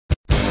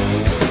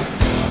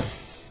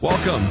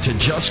Welcome to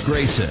Just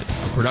Grace It,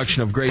 a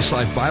production of Grace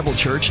Life Bible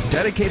Church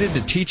dedicated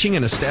to teaching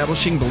and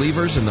establishing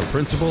believers in the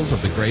principles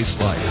of the grace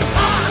life.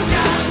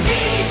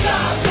 Underneath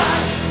the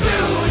blood,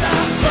 through the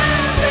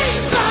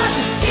cleansing flood,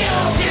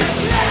 guilt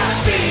is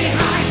left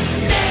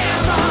behind,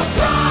 never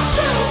brought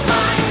to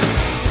mind.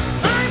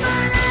 I'm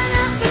an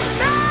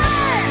innocent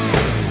man,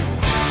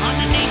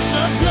 underneath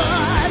the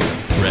blood.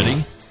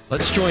 Ready?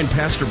 Let's join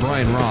Pastor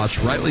Bryan Ross,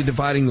 rightly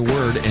dividing the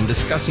Word and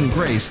discussing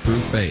grace through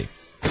faith.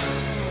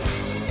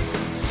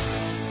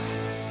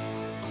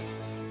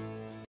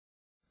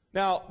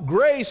 Now,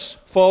 grace,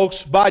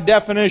 folks, by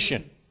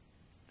definition,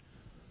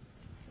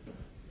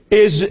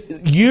 is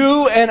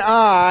you and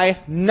I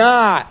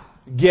not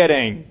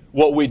getting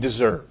what we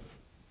deserve.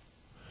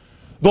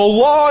 The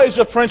law is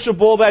a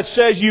principle that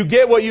says you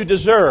get what you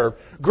deserve.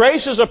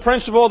 Grace is a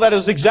principle that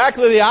is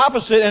exactly the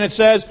opposite, and it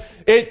says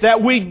that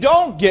we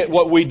don't get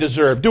what we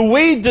deserve. Do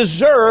we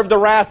deserve the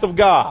wrath of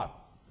God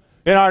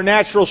in our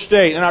natural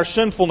state, in our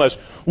sinfulness?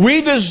 Do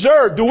we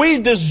deserve,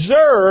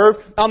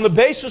 on the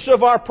basis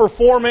of our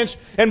performance,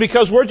 and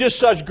because we're just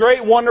such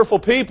great, wonderful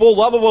people,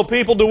 lovable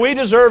people, do we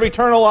deserve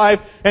eternal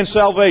life and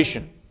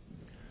salvation?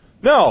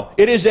 No.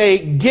 It is a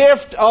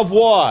gift of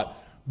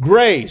what?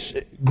 Grace.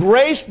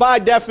 Grace, by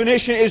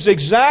definition, is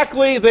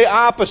exactly the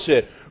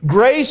opposite.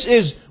 Grace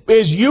is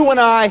you and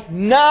I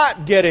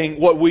not getting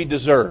what we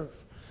deserve.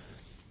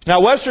 Now,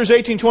 Webster's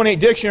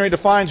 1828 dictionary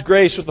defines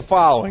grace with the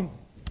following.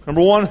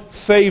 Number one,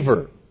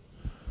 favor,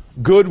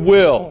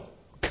 goodwill,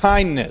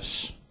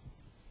 kindness.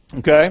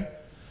 Okay?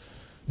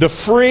 The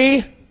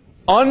free,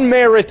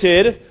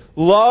 unmerited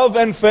love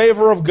and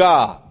favor of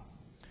God.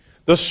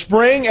 The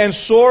spring and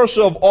source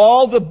of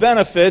all the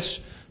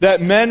benefits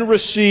that men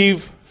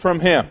receive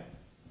from Him.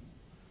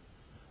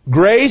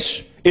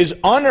 Grace is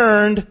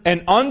unearned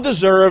and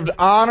undeserved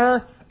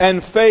honor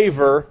and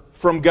favor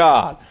from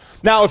God.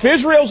 Now, if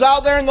Israel's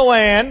out there in the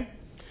land,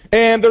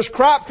 and there's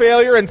crop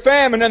failure and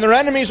famine, and their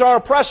enemies are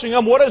oppressing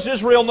them, what does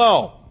Israel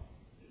know?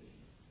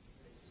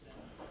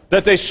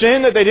 That they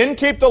sinned, that they didn't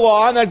keep the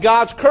law, and that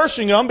God's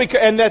cursing them,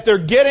 and that they're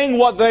getting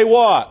what they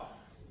what?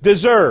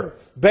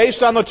 Deserve,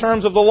 based on the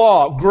terms of the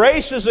law.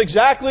 Grace is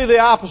exactly the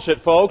opposite,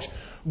 folks.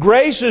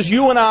 Grace is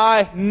you and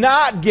I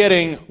not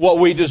getting what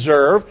we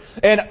deserve,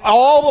 and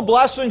all the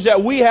blessings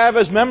that we have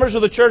as members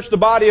of the church, the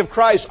body of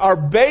Christ, are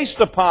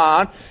based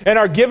upon and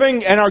are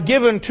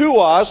given to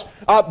us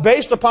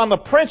based upon the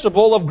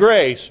principle of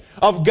grace,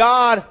 of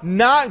God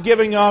not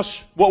giving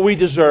us what we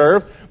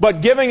deserve, but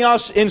giving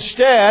us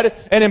instead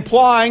and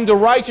implying the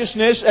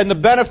righteousness and the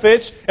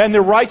benefits and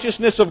the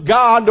righteousness of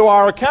God to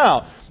our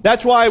account.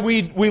 That's why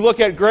we look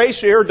at grace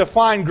here,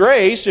 define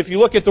grace. If you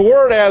look at the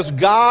word as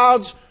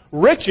God's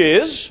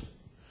riches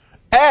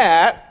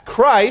at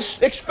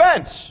Christ's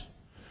expense.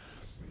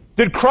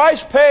 Did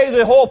Christ pay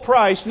the whole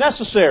price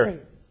necessary?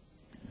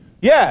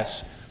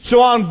 Yes.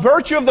 So on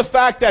virtue of the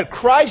fact that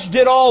Christ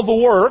did all the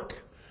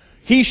work,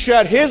 He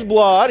shed His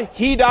blood,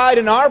 He died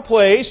in our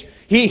place,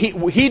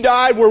 He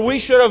died where we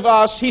should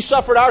have, He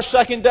suffered our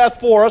second death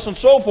for us, and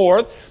so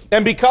forth.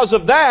 And because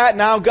of that,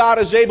 now God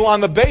is able,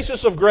 on the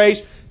basis of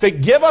grace, to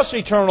give us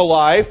eternal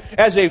life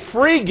as a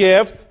free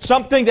gift,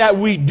 something that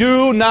we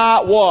do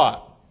not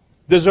what?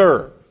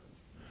 Deserve.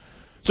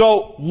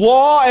 So,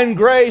 law and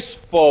grace,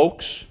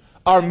 folks,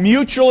 are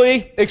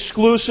mutually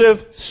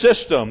exclusive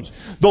systems.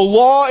 The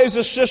law is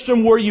a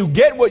system where you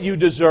get what you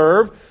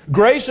deserve.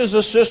 Grace is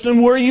a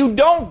system where you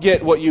don't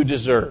get what you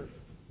deserve.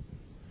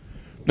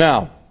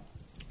 Now,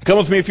 come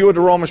with me, if you would,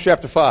 to Romans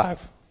chapter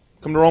 5.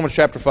 Come to Romans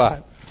chapter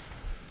 5.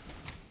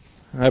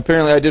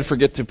 Apparently I did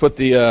forget to put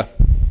the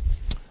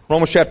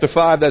Romans chapter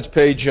 5, that's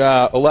page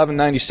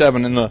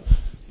 1197 in the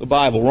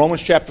Bible.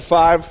 Romans chapter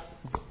 5,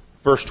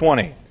 verse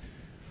 20.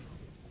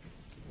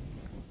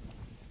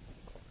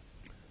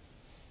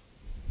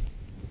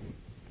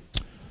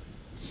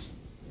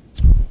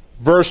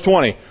 Verse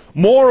 20.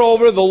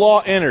 Moreover, the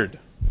law entered,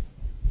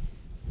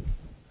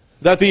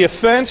 that the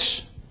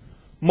offense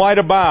might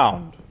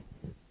abound.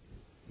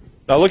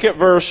 Now look at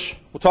we'll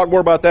talk more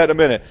about that in a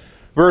minute.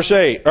 Verse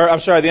 8,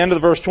 the end of the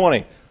verse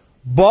 20.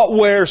 But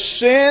where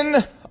sin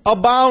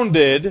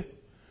abounded,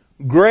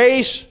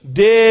 grace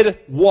did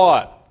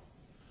what?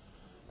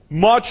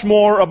 Much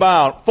more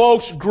abound.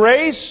 Folks,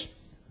 grace,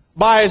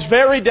 by its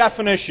very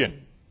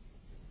definition,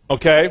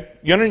 okay?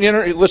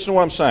 Listen to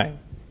what I'm saying.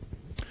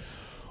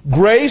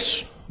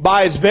 Grace,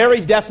 by its very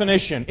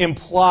definition,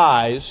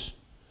 implies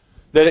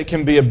that it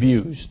can be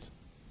abused,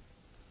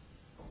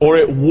 or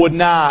it would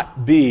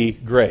not be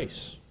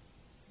grace.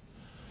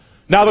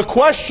 Now the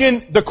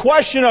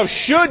question of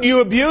should you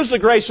abuse the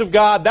grace of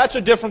God, that's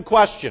a different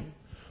question.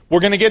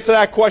 We're going to get to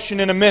that question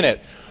in a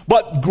minute.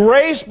 But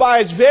grace, by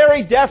its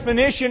very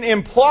definition,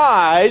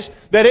 implies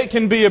that it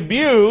can be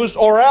abused,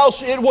 or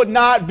else it would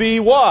not be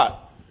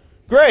what?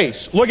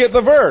 Grace. Look at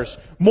the verse.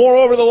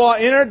 Moreover, the law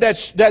entered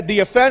that the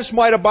offense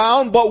might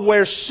abound, but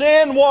where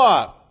sin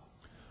what?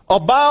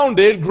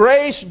 Abounded,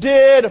 grace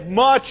did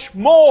much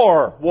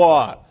more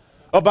what?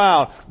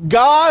 Abound.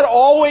 God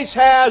always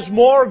has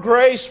more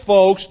grace,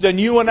 folks, than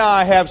you and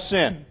I have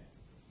sin.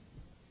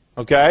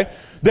 Okay?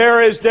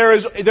 There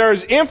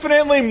is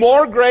infinitely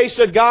more grace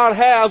that God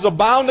has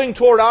abounding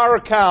toward our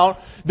account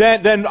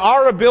than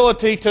our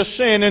ability to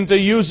sin and to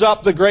use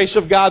up the grace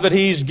of God that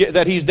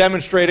He's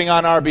demonstrating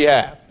on our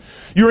behalf.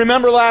 You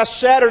remember last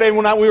Saturday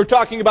when we were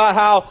talking about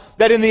how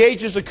that in the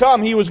ages to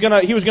come He was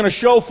going to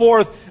show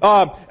forth,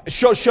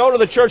 show to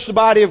the church, the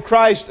body of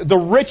Christ, the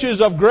riches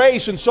of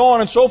grace and so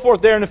on and so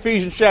forth there in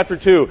Ephesians chapter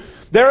 2.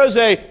 There's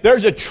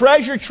a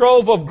treasure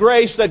trove of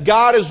grace that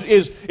God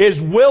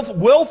is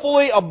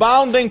willfully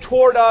abounding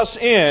toward us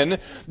in,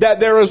 that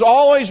there is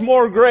always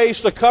more grace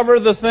to cover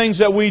the things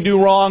that we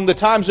do wrong, the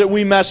times that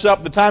we mess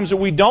up, the times that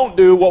we don't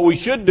do what we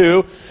should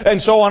do,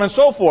 and so on and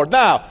so forth.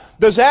 Now,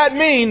 does that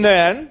mean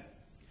then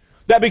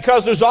that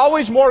because there's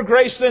always more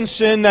grace than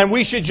sin, then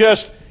we should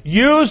just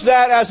use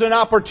that as an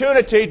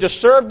opportunity to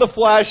serve the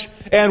flesh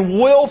and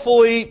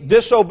willfully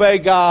disobey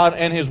God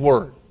and His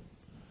Word?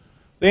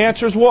 The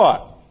answer is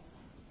what?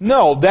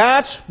 No,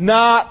 that's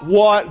not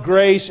what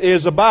grace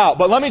is about.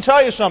 But let me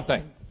tell you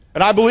something,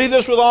 and I believe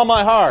this with all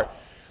my heart.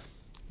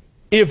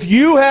 If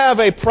you have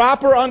a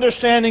proper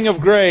understanding of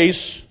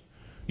grace,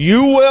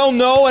 you will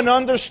know and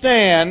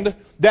understand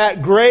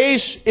that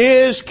grace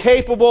is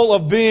capable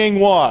of being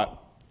what?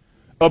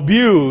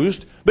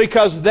 Abused,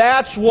 because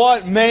that's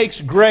what makes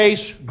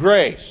grace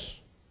grace.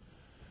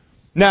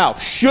 Now,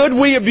 should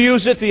we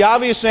abuse it? The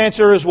obvious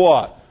answer is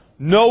what?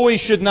 No, we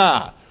should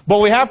not. But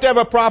we have to have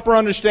a proper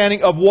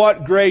understanding of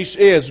what grace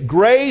is.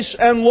 Grace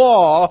and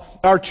law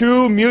are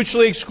two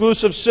mutually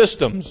exclusive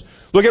systems.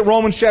 Look at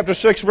Romans chapter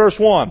 6, verse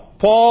 1.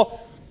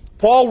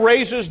 Paul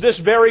raises this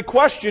very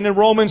question in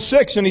Romans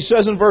 6, and he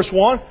says in verse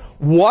 1,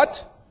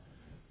 "What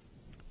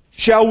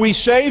shall we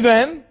say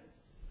then?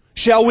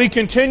 Shall we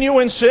continue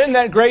in sin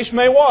that grace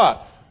may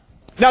what?"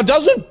 Now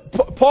doesn't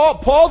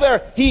Paul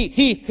there,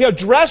 he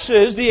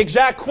addresses the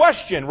exact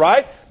question,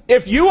 right?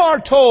 If you are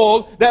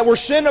told that where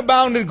sin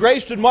abounded,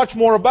 grace did much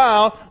more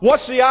abound,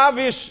 what's the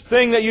obvious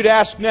thing that you'd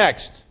ask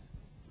next?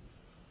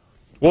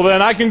 Well,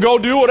 then I can go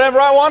do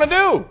whatever I want to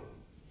do,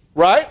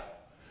 right?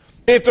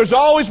 If there's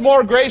always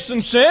more grace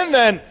than sin,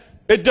 then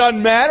it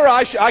doesn't matter.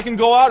 I can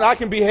go out, I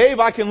can behave,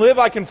 I can live,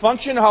 I can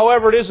function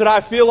however it is that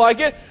I feel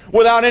like it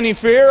without any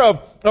fear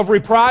of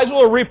reprisal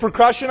or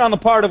repercussion on the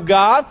part of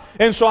God.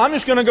 And so I'm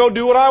just going to go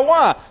do what I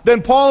want.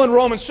 Then Paul in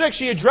Romans 6,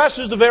 he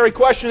addresses the very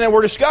question that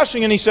we're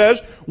discussing, and he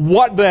says,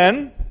 "What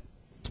then?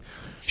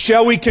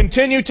 Shall we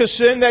continue to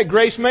sin that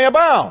grace may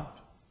abound?"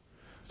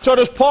 So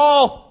does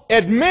Paul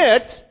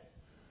admit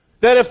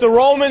that if the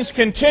Romans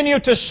continue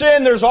to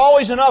sin, there's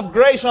always enough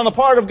grace on the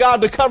part of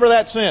God to cover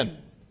that sin?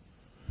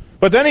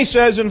 But then he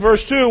says in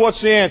verse 2,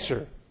 what's the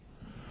answer?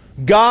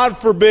 "God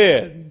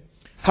forbid.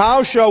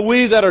 How shall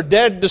we that are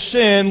dead to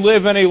sin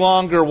live any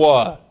longer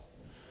what?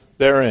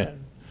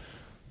 Therein."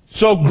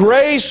 So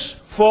grace,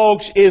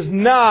 folks, is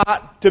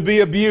not to be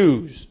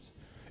abused.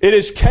 It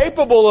is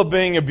capable of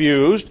being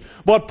abused,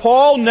 but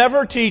Paul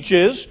never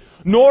teaches,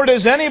 nor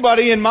does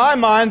anybody in my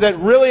mind that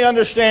really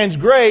understands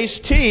grace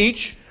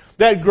teach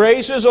that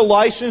grace is a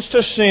license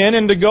to sin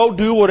and to go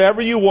do whatever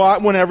you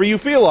want whenever you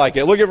feel like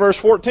it. Look at verse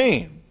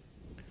 14.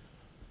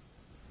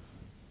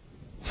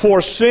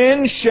 "For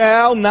sin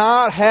shall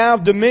not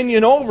have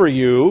dominion over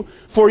you,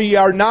 for ye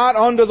are not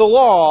under the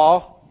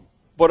law,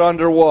 but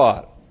under"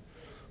 what?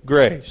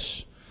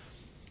 Grace.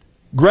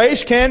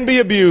 Grace can be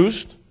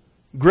abused.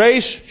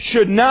 Grace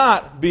should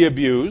not be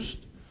abused.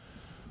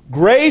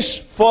 Grace,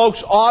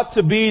 folks, ought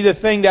to be the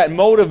thing that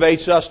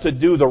motivates us to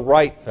do the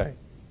right thing.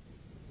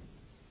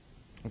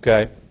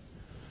 Okay?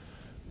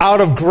 Out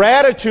of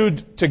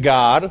gratitude to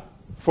God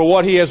for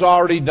what He has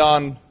already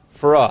done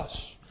for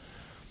us.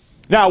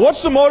 Now,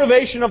 what's the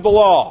motivation of the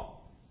law?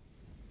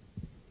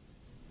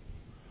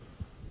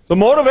 The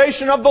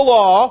motivation of the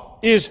law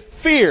is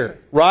fear,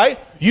 right?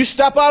 You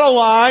step out of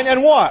line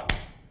and what?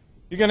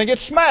 You're going to get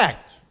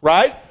smacked,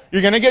 right?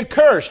 You're going to get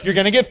cursed. You're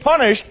going to get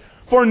punished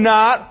for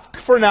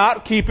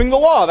not keeping the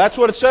law. That's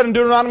what it said in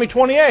Deuteronomy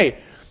 28.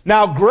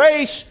 Now,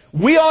 grace,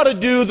 we ought to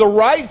do the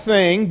right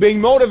thing,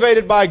 being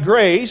motivated by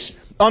grace,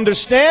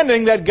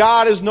 understanding that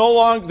God is no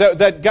longer,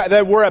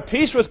 that we're at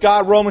peace with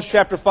God, Romans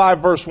chapter 5,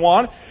 verse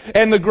 1.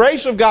 And the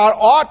grace of God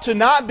ought to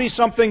not be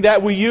something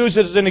that we use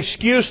as an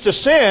excuse to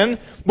sin,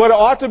 but it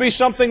ought to be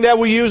something that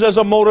we use as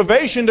a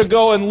motivation to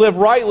go and live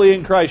rightly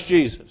in Christ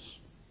Jesus.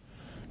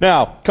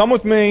 Now, come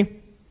with me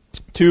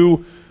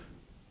to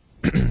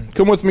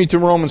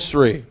Romans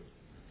 3.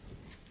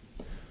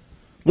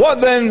 What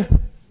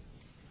then?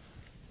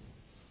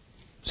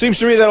 Seems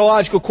to me that a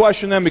logical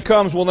question then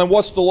becomes, well then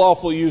what's the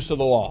lawful use of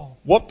the law?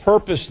 What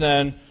purpose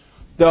then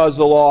does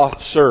the law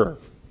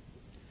serve?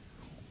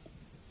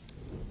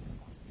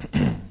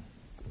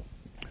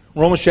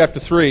 Romans chapter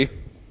 3.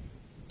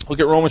 Look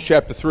at Romans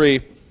chapter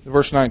 3,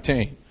 verse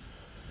 19.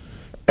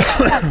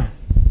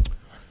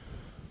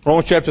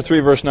 Romans chapter 3,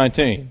 verse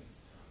 19.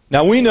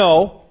 "Now we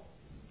know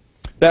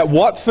that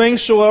what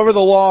things soever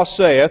the law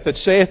saith, it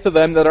saith to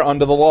them that are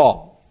under the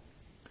law."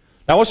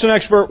 Now what's the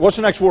next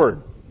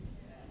word?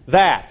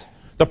 That.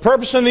 The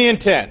purpose and the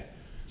intent.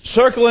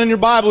 Circle in your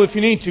Bible if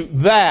you need to.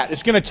 That.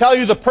 It's going to tell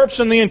you the purpose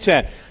and the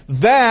intent.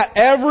 That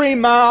every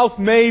mouth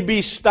may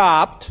be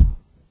stopped,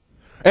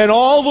 and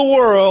all the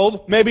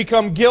world may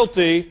become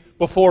guilty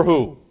before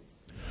who?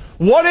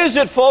 What is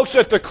it, folks,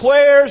 that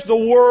declares the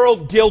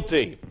world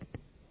guilty?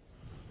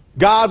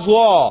 God's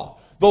law.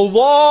 The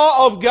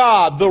law of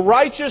God, the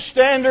righteous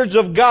standards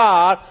of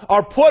God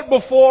are put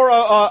before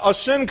a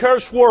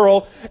sin-cursed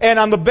world, and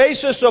on the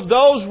basis of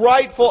those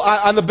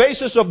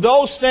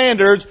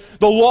standards,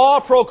 the law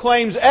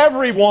proclaims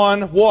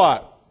everyone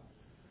what?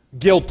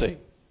 Guilty.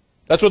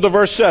 That's what the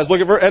verse says.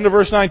 Look at end of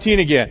verse 19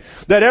 again.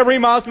 That every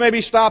mouth may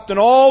be stopped and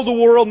all the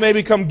world may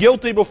become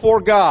guilty before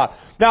God.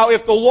 Now,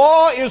 if the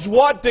law is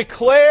what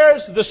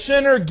declares the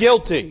sinner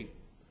guilty,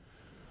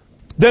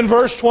 then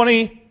verse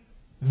 20,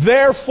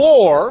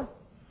 therefore,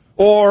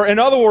 or in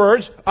other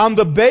words, on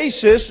the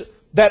basis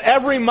that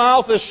every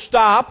mouth is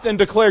stopped and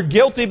declared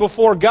guilty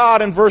before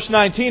God in verse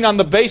 19 on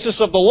the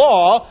basis of the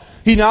law,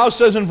 he now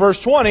says in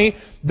verse 20,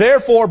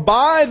 therefore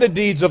by the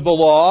deeds of the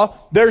law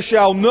there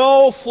shall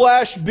no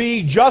flesh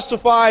be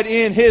justified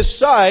in his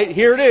sight.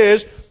 Here it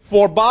is,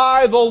 for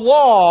by the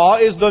law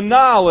is the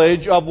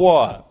knowledge of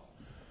what?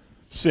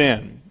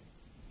 Sin.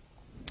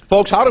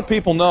 Folks, how do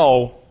people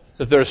know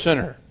that they're a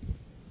sinner?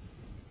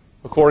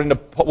 According to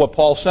what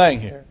Paul's saying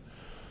here.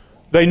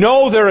 They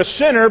know they're a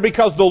sinner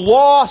because the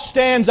law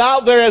stands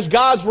out there as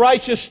God's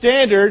righteous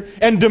standard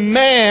and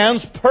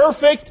demands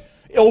perfect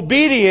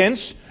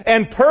obedience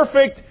and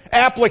perfect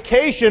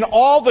application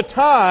all the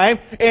time,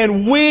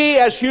 and we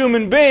as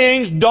human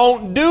beings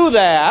don't do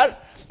that.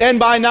 And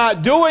by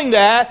not doing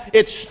that,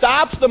 it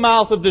stops the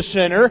mouth of the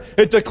sinner,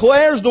 it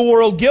declares the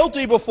world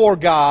guilty before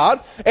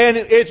God, and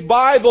it's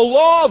by the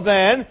law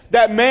then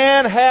that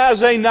man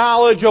has a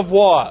knowledge of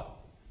what?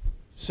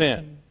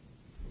 Sin.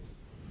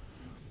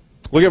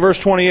 Look at verse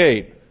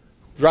 28.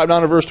 Drop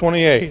down to verse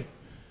 28.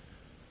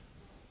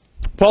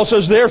 Paul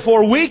says,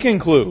 therefore we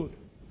conclude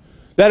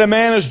that a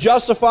man is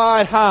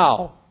justified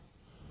how?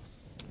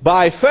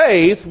 By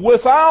faith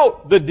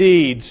without the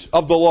deeds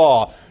of the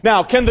law.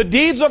 Now, can the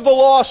deeds of the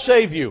law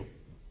save you?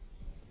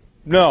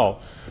 No.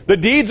 The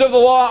deeds of the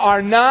law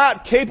are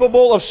not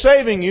capable of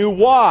saving you.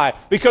 Why?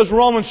 Because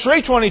Romans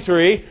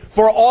 3:23,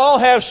 for all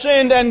have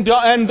sinned and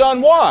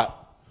done what?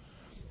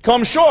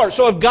 Come short.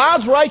 So if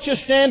God's righteous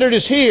standard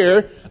is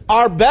here,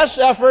 our best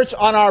efforts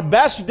on our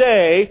best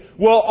day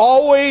will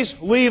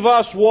always leave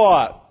us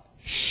what?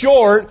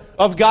 Short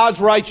of God's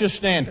righteous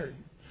standard.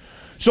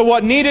 So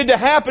what needed to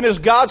happen is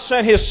God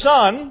sent His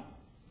Son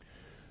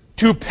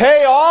to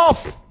pay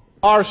off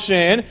our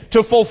sin,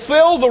 to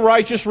fulfill the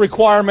righteous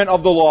requirement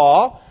of the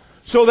law,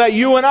 so that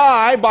you and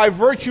I, by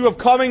virtue of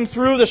coming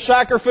through the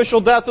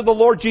sacrificial death of the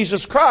Lord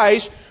Jesus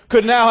Christ,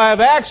 could now have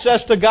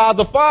access to God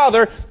the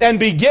Father and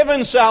be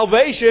given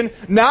salvation,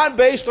 not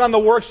based on the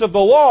works of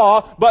the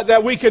law, but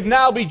that we could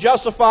now be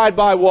justified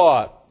by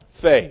what?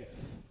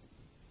 Faith.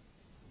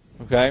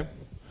 Okay?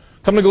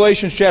 Come to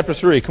Galatians chapter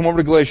 3. Come over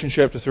to Galatians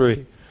chapter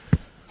 3.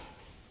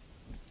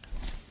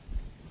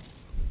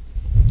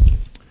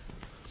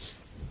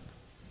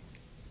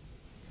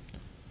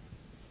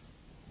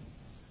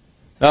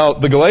 Now,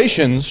 the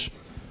Galatians,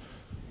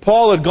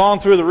 Paul had gone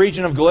through the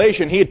region of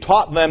Galatia, and he had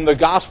taught them the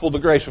gospel of the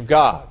grace of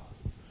God.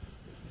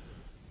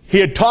 He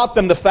had taught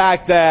them the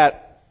fact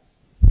that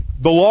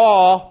the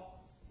law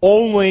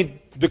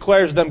only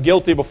declares them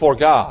guilty before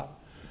God.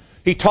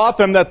 He taught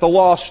them that the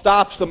law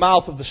stops the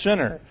mouth of the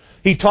sinner.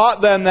 He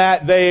taught them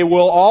that they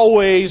will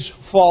always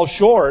fall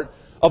short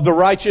of the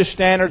righteous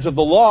standards of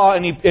the law,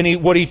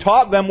 and what he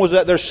taught them was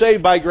that they're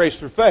saved by grace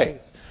through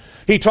faith.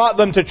 He taught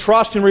them to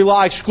trust and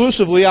rely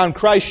exclusively on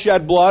Christ's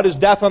shed blood, His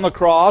death on the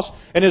cross,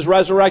 and His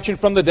resurrection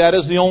from the dead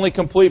as the only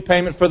complete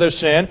payment for their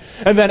sin.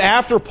 And then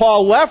after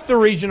Paul left the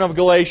region of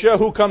Galatia,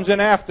 who comes in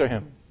after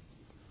him?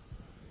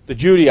 The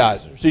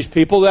Judaizers. These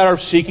people that are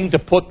seeking to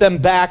put them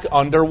back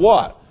under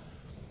what?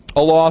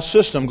 A law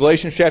system.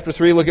 Galatians chapter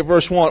 3, look at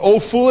verse 1. O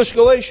foolish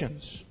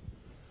Galatians,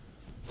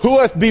 who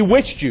hath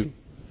bewitched you,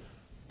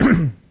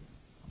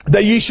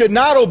 that ye should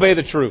not obey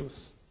the truth?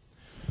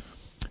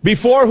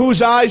 Before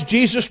whose eyes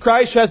Jesus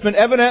Christ has been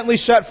evidently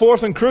set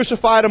forth and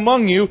crucified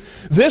among you,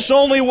 this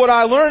only would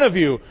I learn of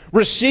you.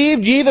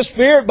 Received ye the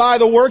Spirit by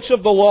the works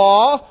of the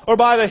law, or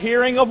by the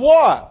hearing of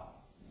what?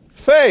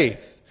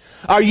 Faith.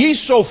 Are ye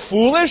so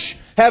foolish,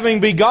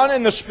 having begun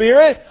in the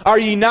Spirit, are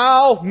ye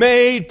now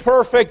made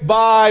perfect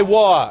by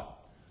what?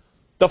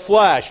 The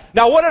flesh.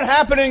 Now what had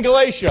happened in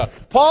Galatia?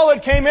 Paul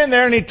had came in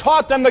there and he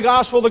taught them the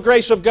gospel of the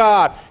grace of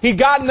God. He'd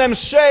gotten them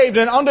saved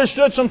and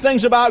understood some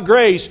things about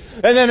grace.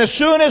 And then as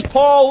soon as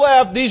Paul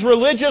left, these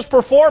religious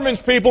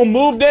performance people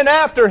moved in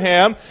after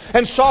him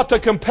and sought to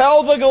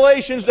compel the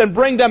Galatians and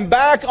bring them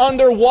back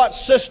under what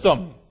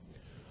system?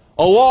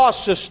 A law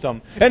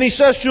system. And he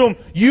says to them,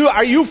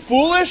 are you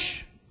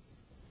foolish?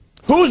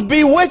 Who's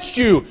bewitched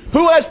you?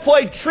 Who has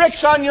played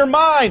tricks on your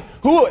mind?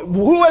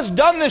 Who has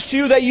done this to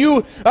you that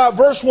you,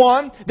 verse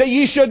 1, that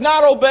ye should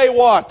not obey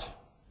what?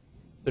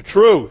 The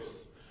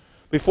truth.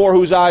 Before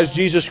whose eyes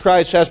Jesus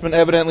Christ has been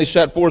evidently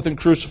set forth and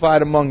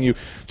crucified among you.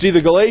 See,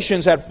 the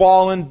Galatians had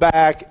fallen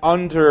back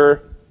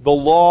under the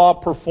law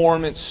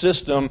performance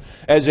system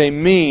as a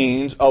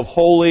means of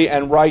holy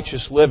and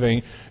righteous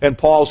living. And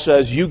Paul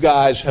says, you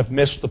guys have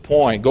missed the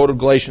point. Go to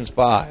Galatians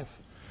 5.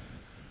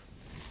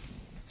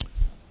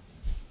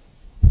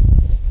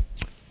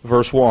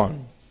 Verse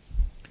 1.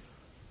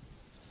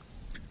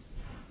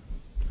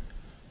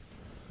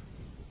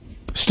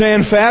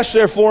 Stand fast,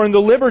 therefore, in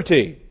the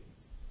liberty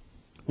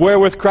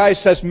wherewith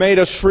Christ hath made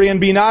us free, and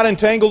be not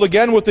entangled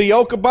again with the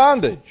yoke of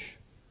bondage.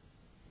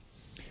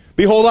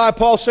 Behold, I,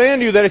 Paul, say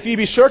unto you, that if ye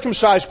be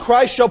circumcised,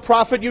 Christ shall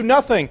profit you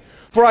nothing.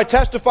 For I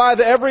testify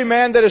that every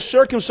man that is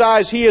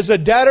circumcised, he is a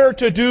debtor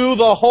to do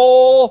the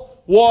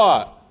whole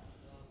what?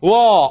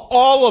 Law.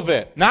 All of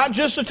it. Not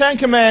just the 10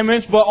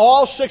 Commandments, but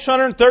all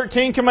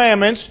 613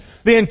 commandments,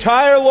 the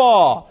entire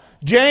law.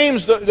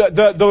 James,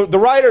 the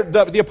writer,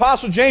 the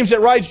Apostle James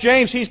that writes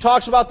James, he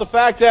talks about the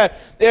fact that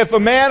if a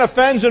man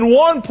offends in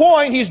one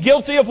point, he's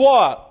guilty of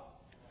what?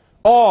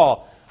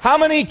 All. How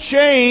many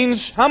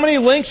chains, how many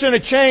links in a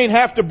chain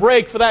have to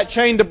break for that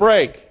chain to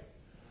break?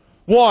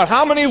 One.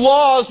 How many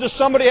laws does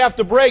somebody have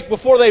to break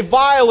before they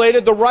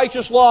violated the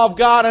righteous law of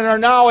God and are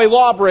now a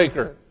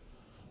lawbreaker?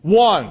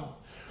 One.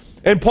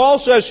 And Paul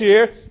says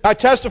here, I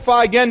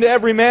testify again to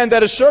every man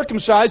that is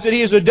circumcised that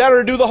he is a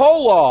debtor to do the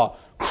whole law.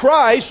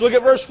 Christ, look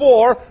at verse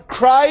 4,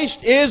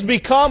 Christ is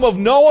become of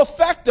no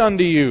effect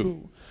unto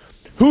you.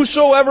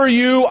 Whosoever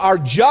you are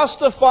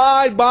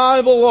justified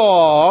by the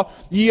law,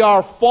 ye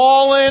are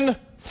fallen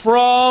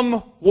from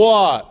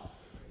what?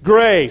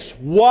 Grace.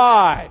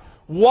 Why?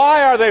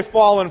 Why are they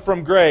fallen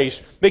from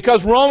grace?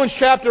 Because Romans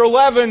chapter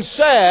 11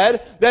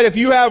 said that if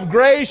you have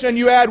grace and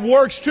you add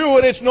works to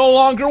it, it's no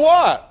longer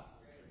what?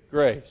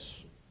 Grace.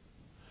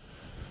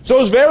 So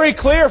it's very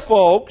clear,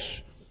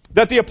 folks,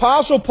 that the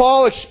Apostle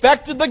Paul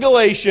expected the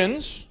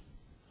Galatians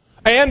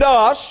and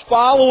us,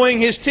 following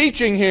his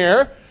teaching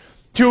here,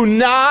 to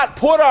not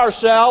put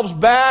ourselves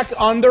back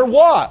under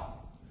what?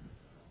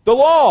 The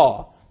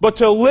law. But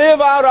to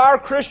live out our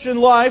Christian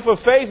life of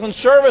faith and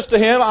service to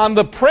Him on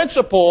the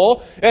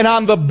principle and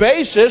on the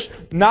basis,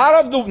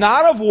 not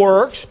of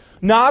works,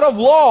 not of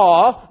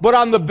law, but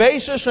on the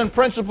basis and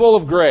principle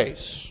of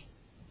grace.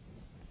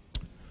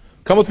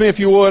 Come with me, if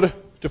you would,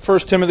 to 1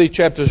 Timothy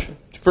chapter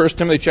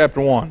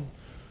 1.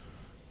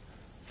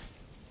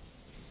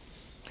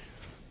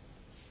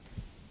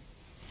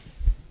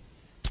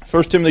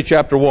 1 Timothy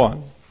chapter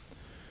 1.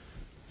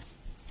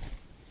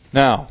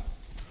 Now,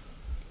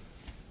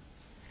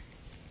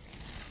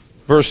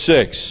 verse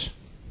 6.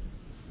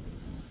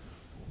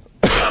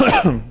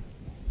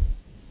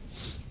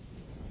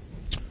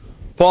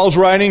 Paul's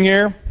writing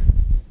here,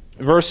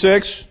 verse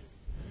 6.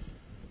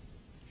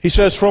 He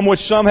says, from which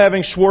some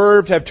having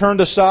swerved have turned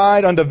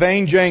aside unto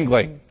vain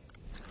jangling,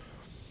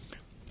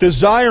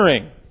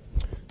 desiring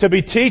to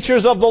be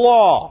teachers of the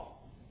law,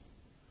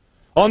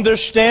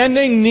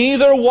 understanding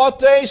neither what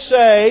they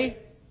say,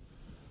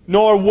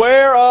 nor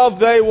whereof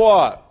they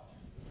what?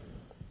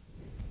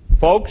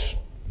 Folks,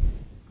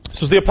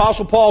 this is the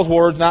Apostle Paul's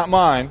words, not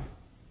mine.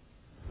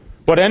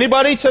 But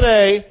anybody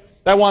today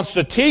that wants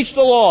to teach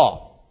the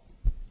law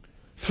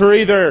for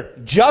either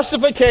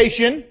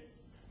justification,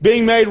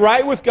 being made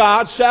right with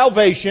God,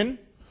 salvation,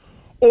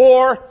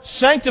 or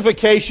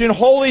sanctification,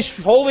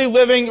 holy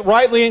living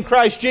rightly in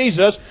Christ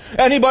Jesus.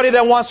 Anybody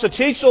that wants to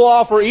teach the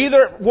law for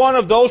either one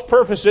of those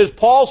purposes,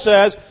 Paul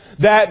says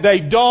that they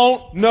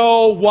don't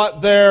know what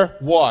they're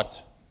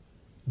what?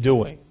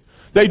 Doing.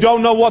 They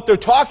don't know what they're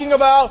talking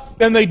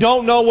about, and they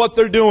don't know what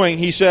they're doing,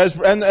 he says,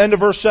 and end of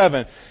verse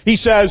 7. He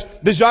says,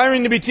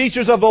 desiring to be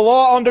teachers of the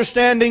law,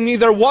 understanding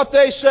neither what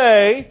they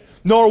say,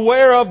 nor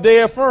whereof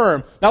they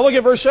affirm. Now look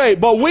at verse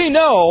 8. But we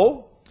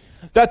know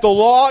that the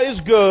law is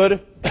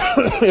good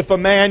if a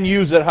man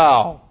use it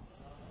how?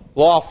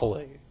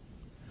 Lawfully.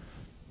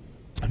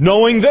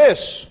 Knowing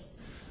this,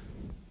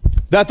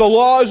 that the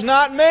law is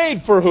not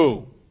made for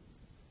who?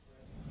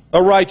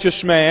 A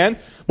righteous man,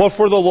 but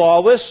for the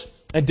lawless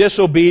and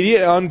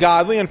disobedient and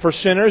ungodly, and for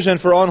sinners,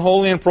 and for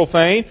unholy and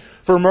profane,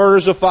 for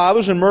murderers of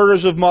fathers and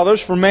murderers of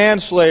mothers, for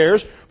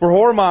manslayers, for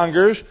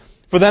whoremongers,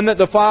 for them that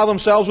defile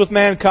themselves with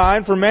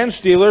mankind, for men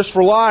stealers,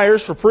 for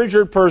liars, for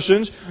perjured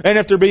persons, and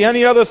if there be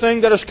any other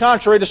thing that is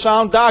contrary to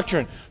sound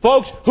doctrine.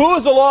 Folks, who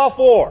is the law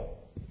for?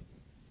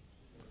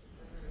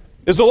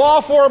 Is the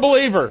law for a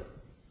believer?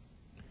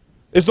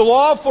 Is the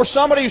law for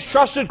somebody who's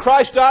trusted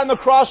Christ, died on the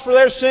cross for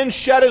their sins,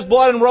 shed His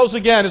blood, and rose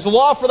again? Is the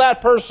law for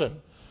that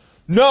person?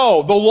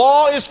 No, the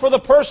law is for the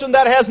person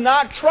that has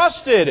not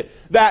trusted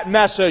that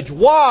message.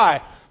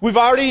 Why? We've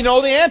already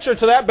know the answer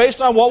to that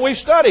based on what we've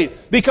studied.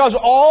 Because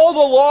all the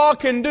law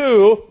can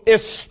do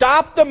is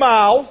stop the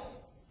mouth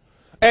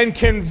and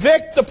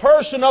convict the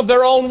person of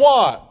their own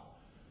what?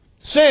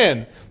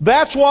 Sin.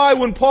 That's why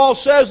when Paul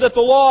says that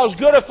the law is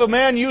good if a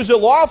man use it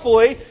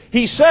lawfully,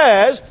 he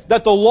says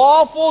that the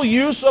lawful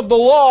use of the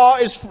law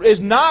is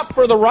not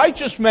for the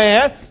righteous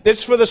man,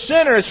 it's for the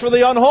sinner, it's for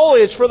the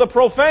unholy, it's for the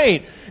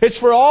profane. It's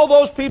for all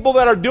those people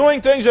that are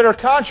doing things that are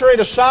contrary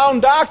to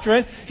sound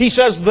doctrine. He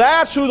says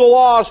that's who the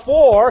law is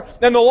for,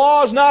 and the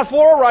law is not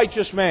for a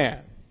righteous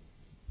man.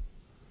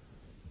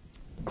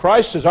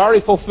 Christ has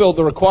already fulfilled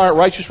the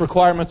righteous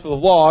requirements of the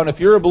law, and if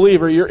you're a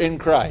believer, you're in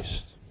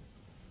Christ.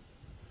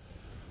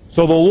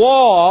 So the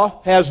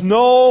law has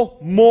no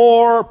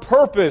more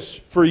purpose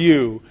for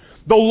you.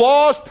 The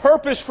law's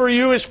purpose for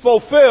you is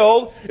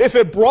fulfilled if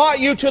it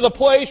brought you to the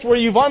place where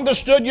you've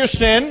understood your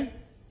sin,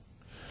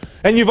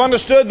 and you've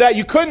understood that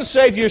you couldn't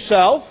save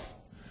yourself,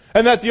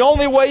 and that the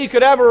only way you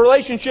could have a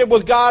relationship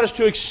with God is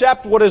to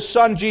accept what His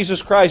Son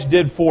Jesus Christ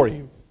did for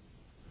you.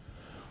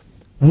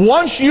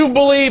 Once you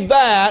believe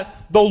that,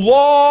 the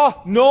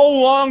law no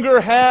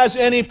longer has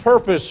any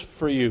purpose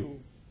for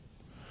you,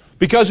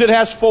 because it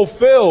has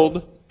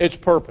fulfilled its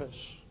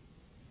purpose.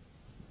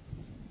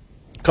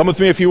 Come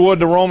with me, if you would,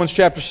 to Romans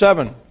chapter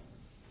 7.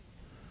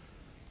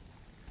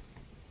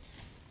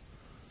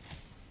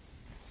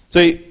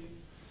 See,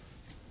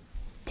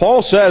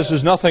 Paul says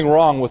there's nothing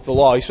wrong with the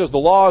law. He says the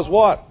law is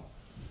what?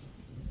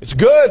 It's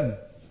good.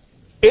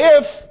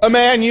 If a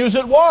man use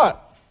it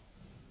what?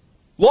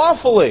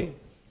 Lawfully.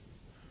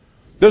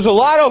 There's a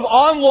lot of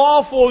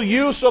unlawful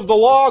use of the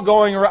law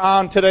going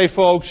on today,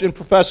 folks, in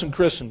professing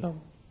Christendom.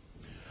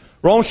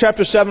 Romans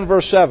chapter 7,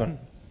 verse 7.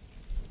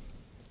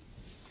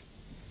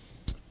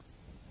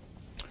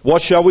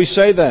 What shall we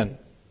say then?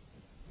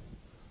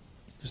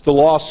 Is the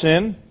law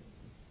sin?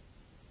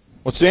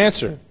 What's the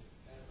answer?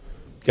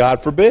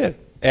 God forbid.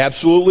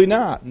 Absolutely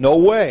not. No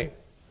way.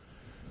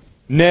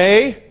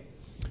 Nay,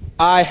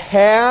 I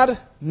had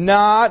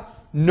not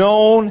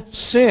known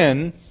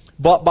sin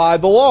but by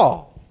the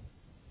law.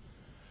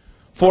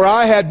 For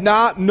I had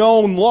not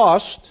known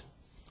lust,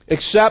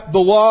 except the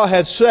law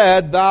had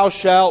said, thou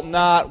shalt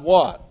not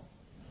what?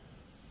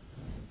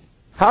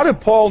 How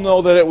did Paul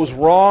know that it was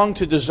wrong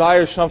to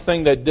desire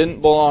something that didn't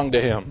belong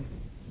to him?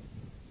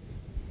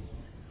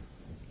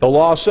 The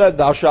law said,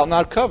 thou shalt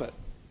not covet.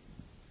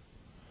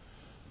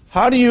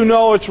 How do you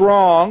know it's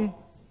wrong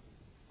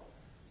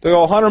to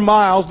go 100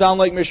 miles down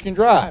Lake Michigan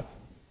Drive?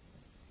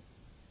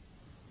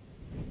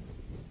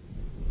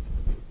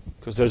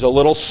 Because there's a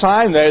little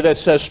sign there that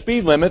says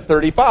speed limit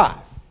 35,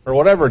 or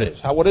whatever it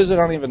is. What is it? I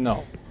don't even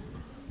know.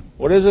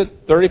 What is it?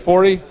 30,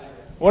 40?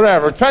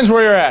 Whatever. It depends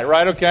where you're at,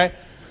 right? Okay.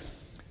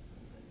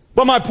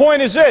 But my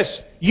point is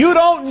this. You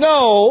don't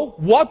know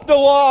what the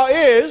law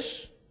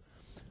is,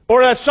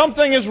 or that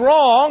something is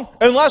wrong,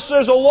 unless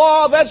there's a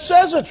law that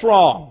says it's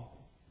wrong.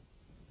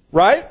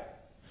 Right?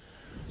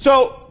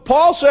 So,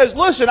 Paul says,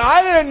 listen,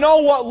 I didn't know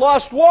what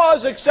lust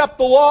was, except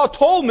the law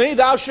told me,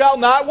 thou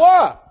shalt not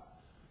what?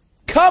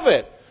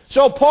 Covet.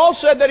 So Paul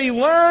said that he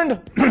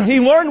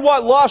learned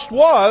what lust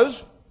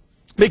was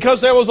because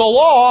there was a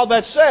law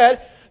that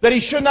said that he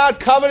should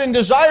not covet and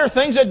desire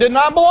things that did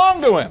not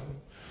belong to him.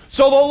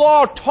 So the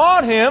law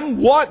taught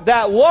him what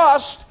that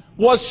lust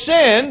was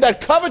sin, that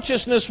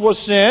covetousness was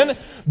sin,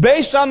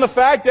 based on the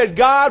fact that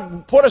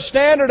God put a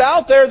standard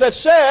out there that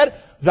said,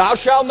 thou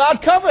shalt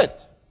not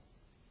covet.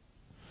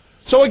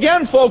 So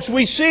again, folks,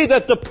 we see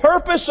that the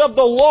purpose of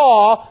the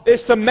law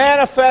is to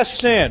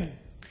manifest sin.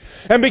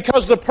 And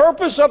because the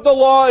purpose of the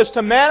law is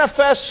to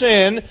manifest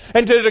sin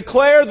and to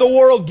declare the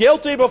world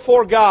guilty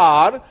before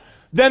God,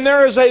 then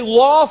there is a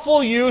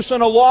lawful use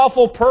and a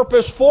lawful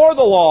purpose for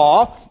the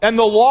law. And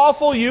the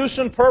lawful use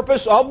and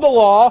purpose of the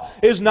law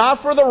is not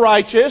for the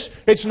righteous,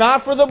 it's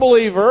not for the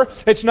believer,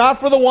 it's not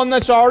for the one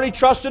that's already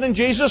trusted in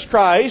Jesus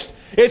Christ,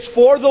 it's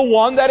for the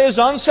one that is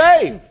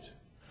unsaved.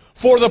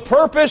 For the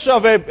purpose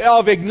of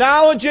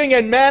acknowledging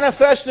and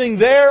manifesting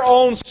their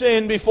own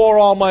sin before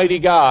Almighty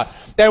God.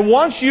 And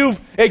once you've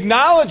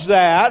acknowledged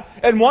that,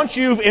 and once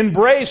you've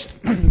embraced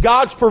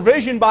God's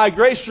provision by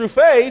grace through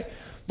faith,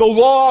 the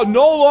law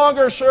no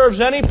longer serves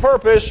any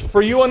purpose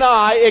for you and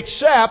I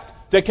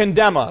except to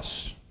condemn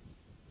us.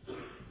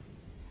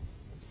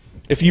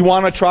 If you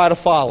want to try to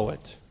follow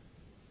it.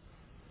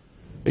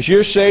 As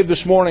you're saved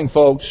this morning,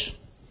 folks,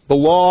 the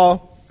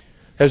law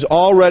has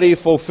already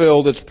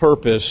fulfilled its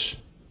purpose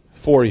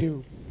for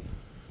you.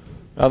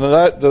 Now,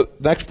 the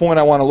next point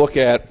I want to look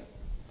at.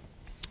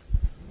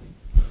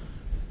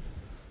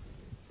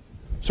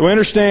 So we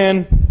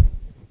understand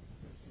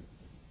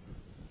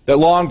that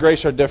law and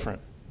grace are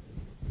different.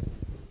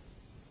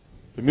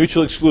 They're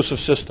mutually exclusive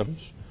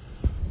systems.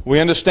 We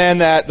understand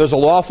that there's a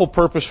lawful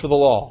purpose for the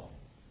law.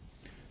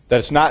 That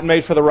it's not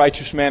made for the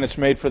righteous man, it's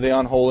made for the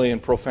unholy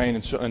and profane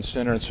and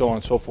sinner and so on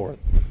and so forth.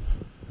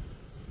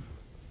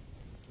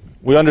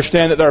 We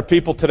understand that there are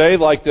people today,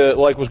 like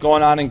was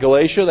going on in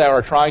Galatia, that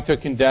are trying to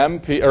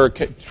condemn or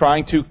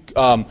trying to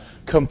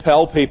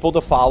compel people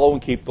to follow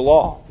and keep the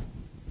law.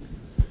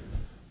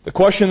 The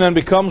question then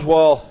becomes,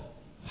 well,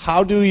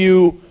 how do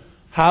you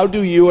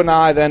and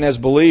I then as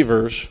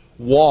believers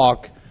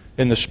walk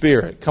in the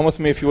Spirit? Come with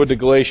me, if you would, to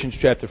Galatians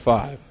chapter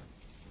 5.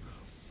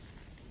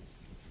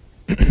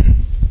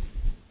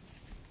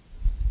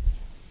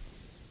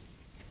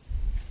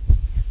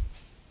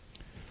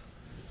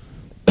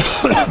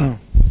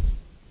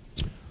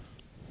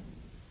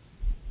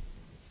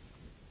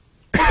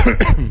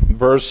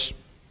 Verse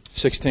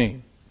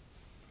 16.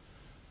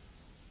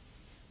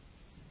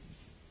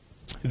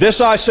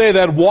 This I say,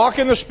 that walk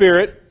in the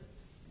Spirit,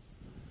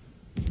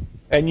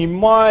 and you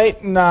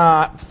might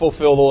not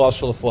fulfill the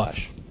lust of the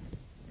flesh.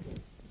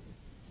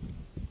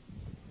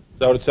 Is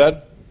that what it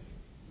said?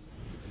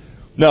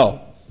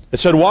 No. It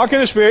said, walk in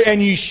the Spirit,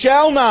 and ye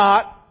shall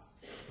not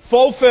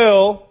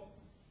fulfill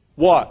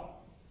what?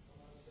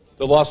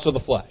 The lust of the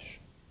flesh.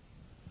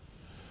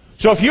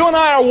 So if you and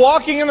I are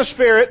walking in the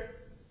Spirit,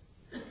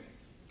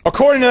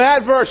 according to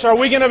that verse, are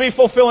we going to be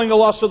fulfilling the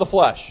lust of the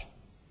flesh?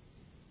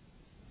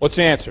 What's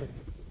the answer?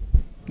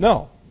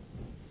 No.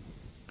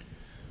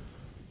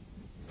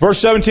 Verse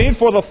 17,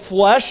 for the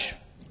flesh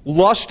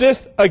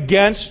lusteth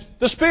against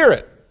the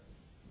Spirit,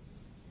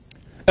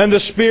 and the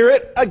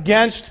Spirit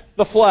against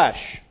the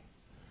flesh.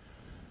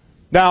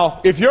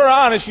 Now, if you're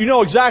honest, you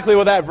know exactly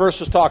what that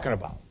verse is talking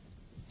about.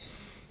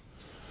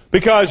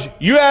 Because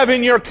you have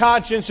in your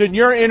conscience and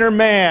your inner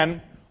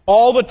man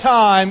all the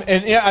time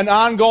an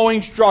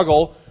ongoing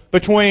struggle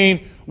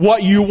between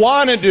what you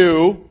want to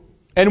do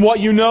and what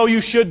you know you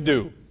should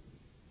do.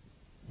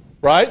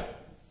 Right?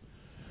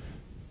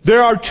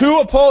 There are two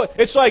opposing.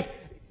 It's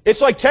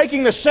like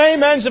taking the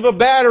same ends of a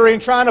battery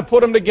and trying to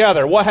put them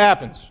together. What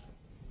happens?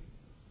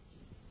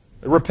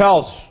 It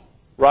repels.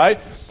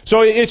 Right?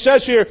 So it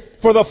says here,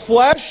 for the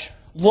flesh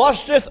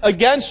lusteth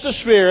against the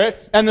Spirit,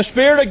 and the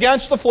Spirit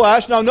against the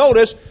flesh. Now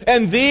notice,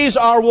 and these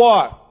are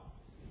what?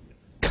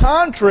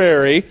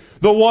 Contrary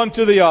the one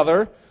to the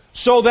other,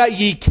 so that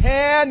ye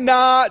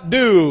cannot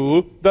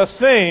do the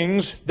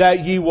things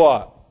that ye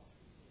what?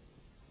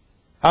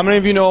 How many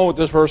of you know what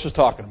this verse is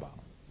talking about?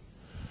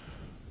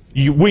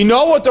 We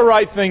know what the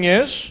right thing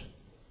is.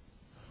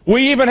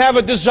 We even have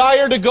a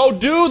desire to go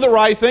do the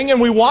right thing,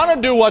 and we want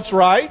to do what's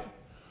right.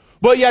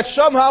 But yet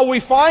somehow we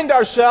find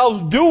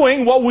ourselves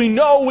doing what we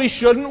know we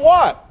shouldn't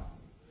what?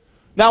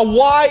 Now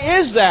why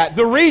is that?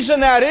 The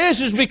reason that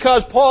is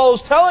because Paul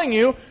is telling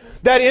you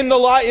that in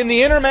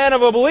the inner man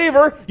of a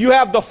believer, you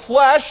have the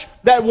flesh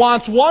that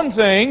wants one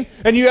thing,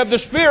 and you have the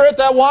Spirit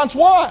that wants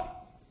what?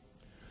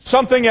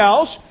 Something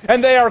else,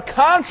 and they are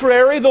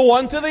contrary the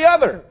one to the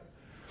other.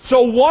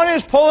 So one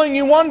is pulling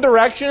you one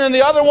direction, and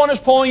the other one is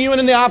pulling you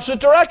in the opposite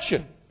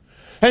direction.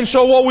 And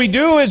so what we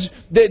do is,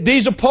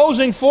 these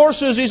opposing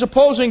forces, these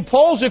opposing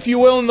poles, if you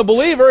will, in the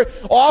believer,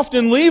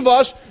 often leave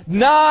us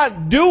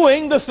not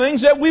doing the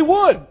things that we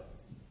would.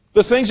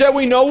 The things that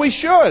we know we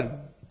should.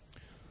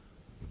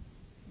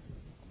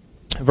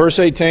 Verse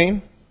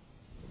 18.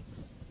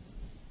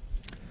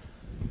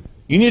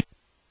 You need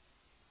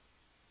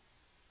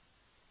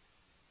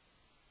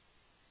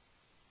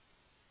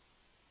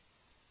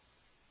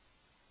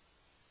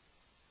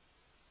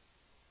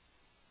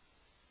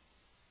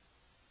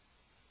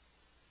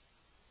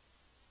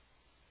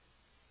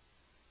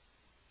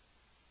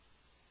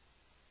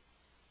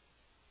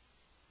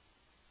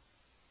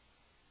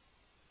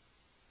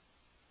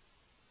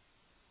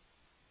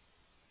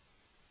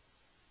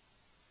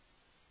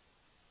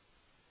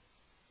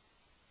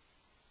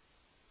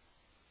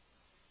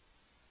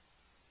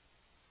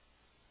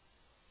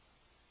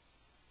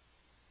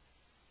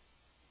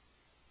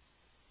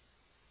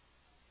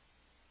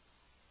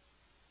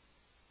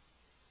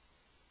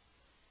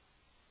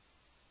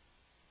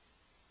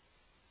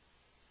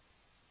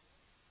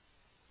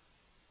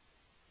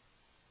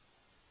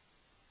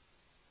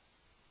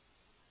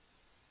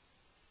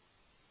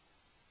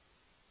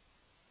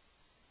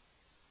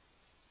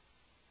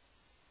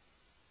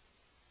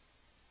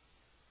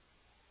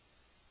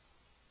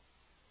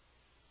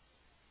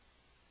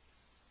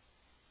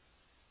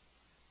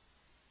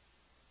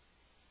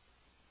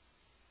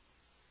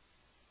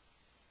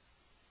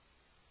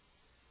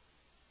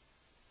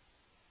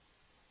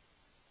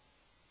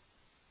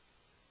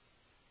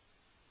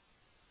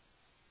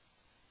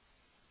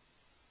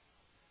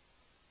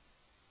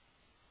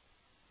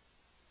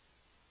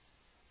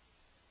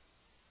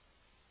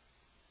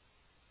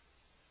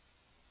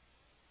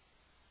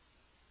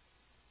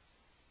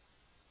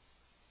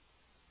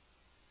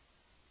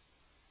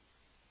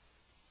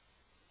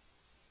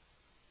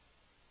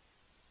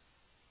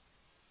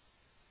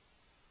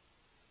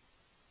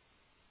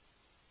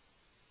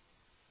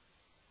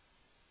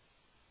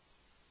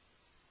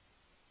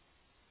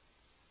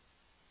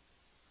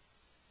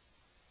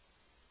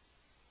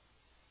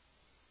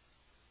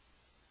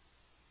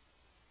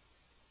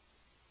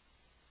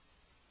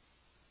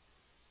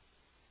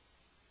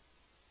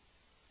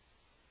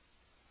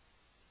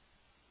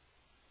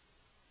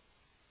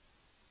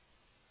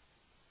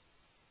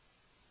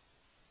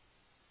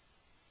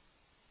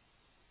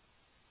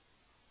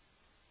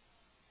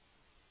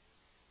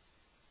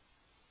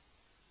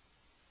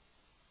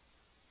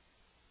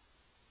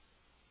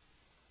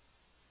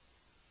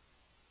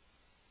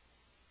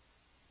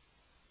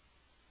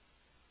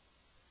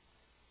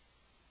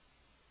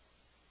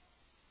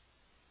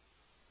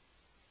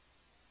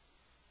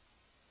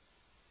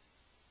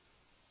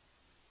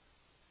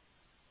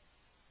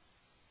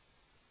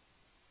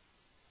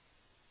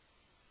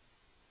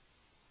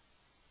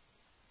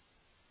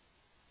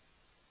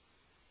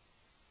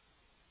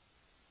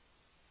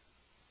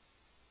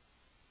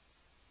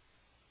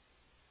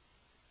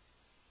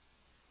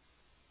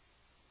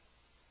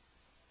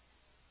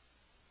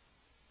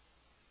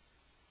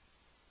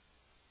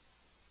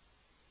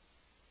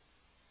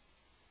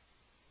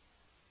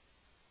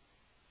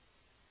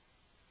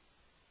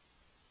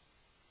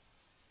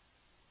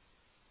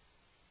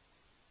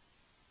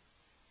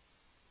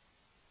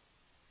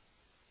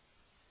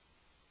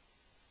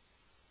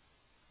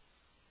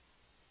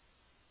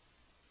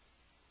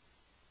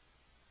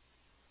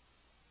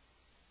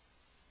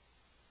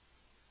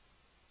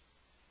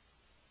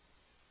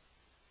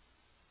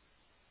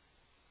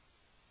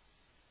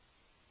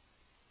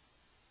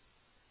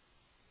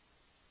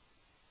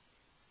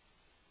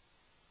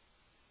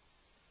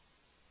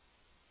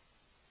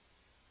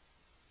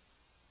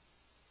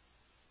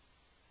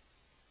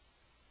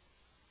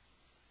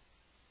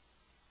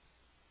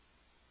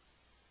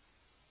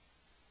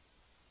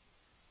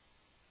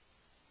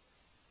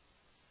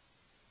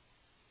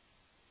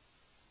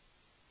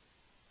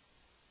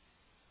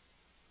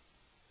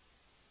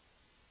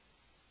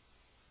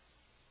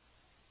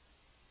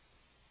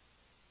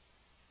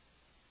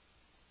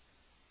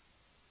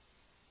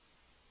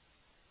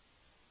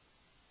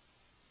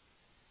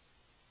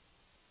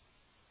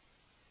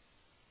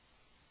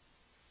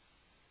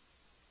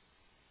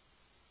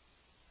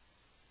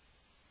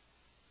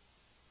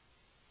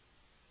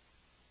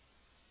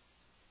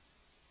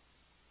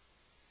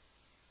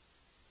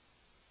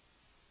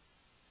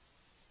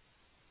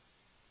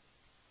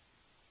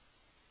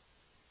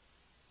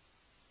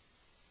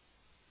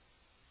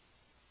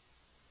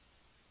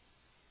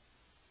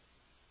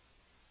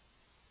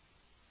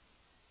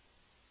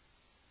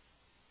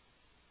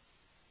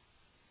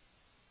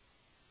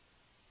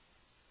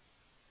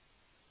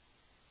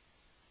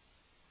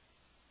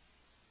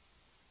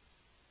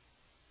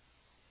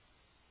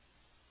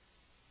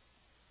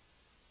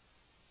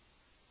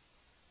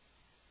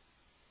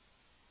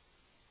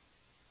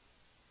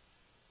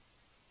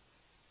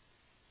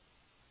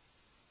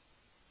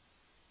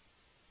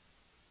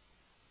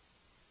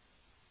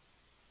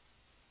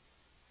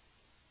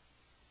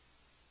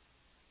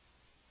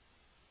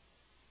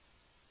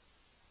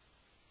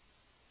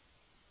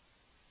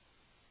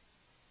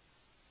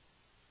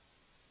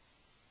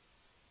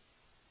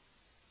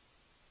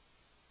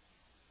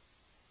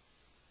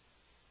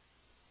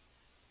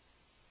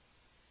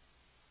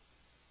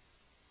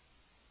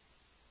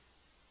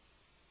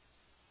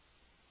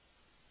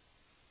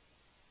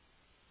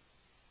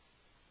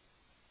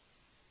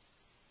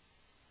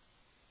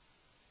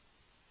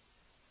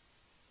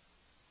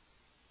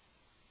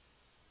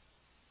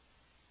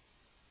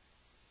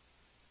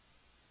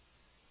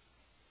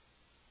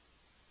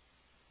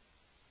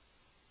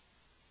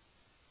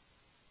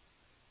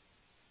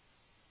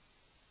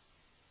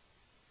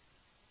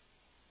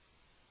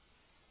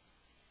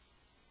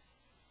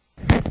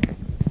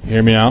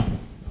hear me now?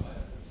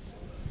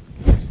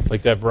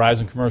 Like that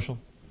Verizon commercial?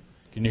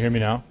 Can you hear me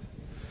now?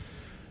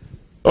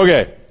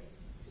 Okay.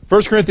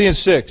 1 Corinthians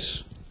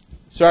 6.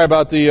 Sorry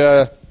about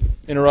the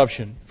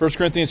interruption. 1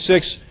 Corinthians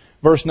 6,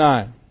 verse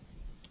 9.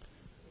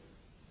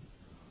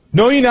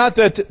 Know ye not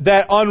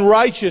that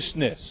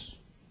unrighteousness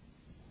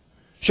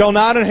shall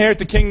not inherit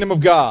the kingdom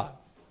of God?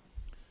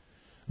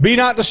 Be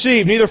not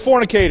deceived, neither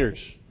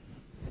fornicators,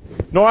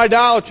 nor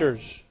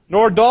idolaters,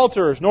 nor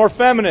adulterers, nor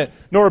effeminate,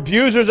 nor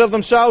abusers of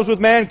themselves with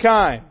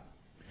mankind,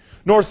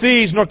 nor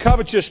thieves, nor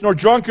covetous, nor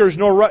drunkards,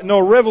 nor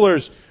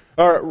revelers,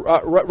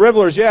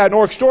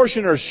 nor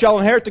extortioners shall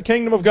inherit the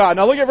kingdom of God.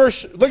 Now look at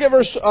verse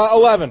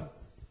 11.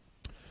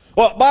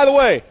 Well, by the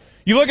way,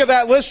 you look at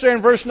that list there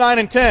in verse 9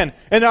 and 10,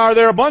 and are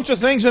there a bunch of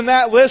things in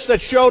that list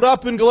that showed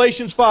up in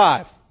Galatians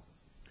 5?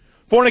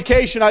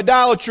 Fornication,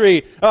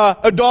 idolatry,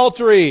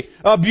 adultery,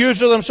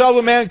 abuse of themselves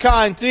with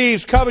mankind,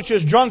 thieves,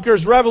 covetous,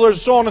 drunkards,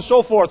 revelers, so on and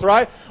so forth,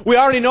 right? We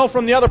already know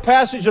from the other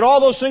passage that all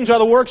those things are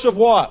the works of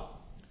what?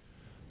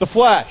 The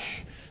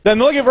flesh. Then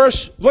look at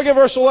verse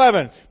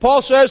 11.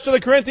 Paul says to the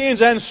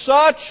Corinthians, and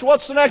such,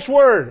 what's the next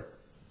word?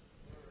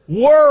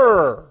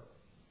 Were.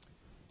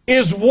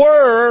 Is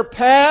were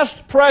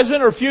past,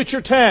 present, or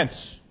future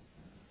tense?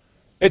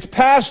 It's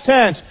past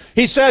tense.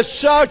 He says,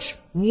 such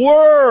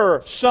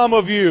were some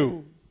of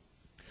you.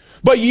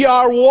 But ye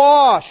are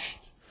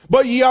washed,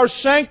 but ye are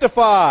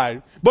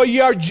sanctified, but ye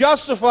are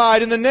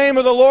justified in the name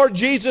of the Lord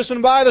Jesus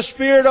and by the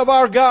Spirit of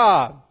our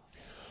God.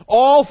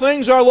 All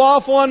things are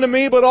lawful unto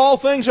me, but all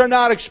things are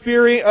not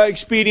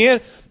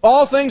expedient.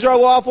 All things are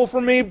lawful for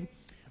me,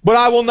 but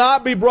I will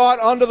not be brought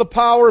under the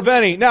power of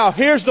any. Now,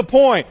 here's the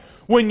point.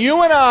 When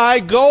you and I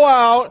go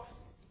out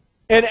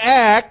and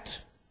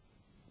act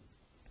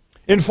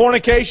in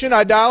fornication,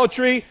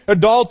 idolatry,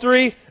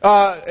 adultery,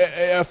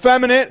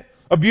 effeminate,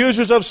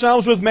 abusers of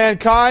themselves with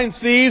mankind,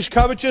 thieves,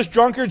 covetous,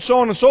 drunkards, so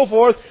on and so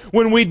forth.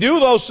 When we do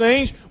those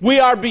things,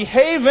 we are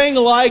behaving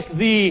like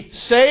the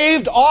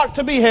saved ought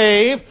to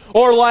behave,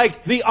 or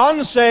like the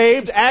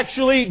unsaved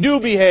actually do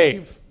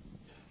behave.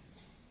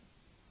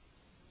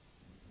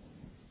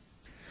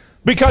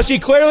 Because he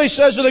clearly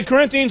says to the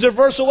Corinthians in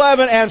verse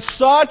 11, and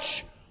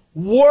such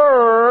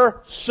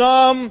were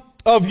some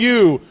of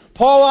you.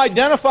 Paul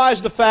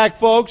identifies the fact,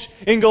 folks,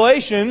 in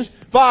Galatians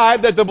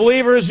 5, that the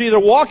believer is either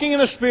walking in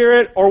the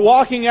Spirit or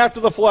walking after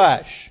the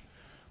flesh.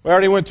 We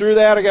already went through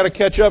that. I've got to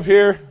catch up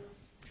here.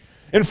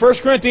 In 1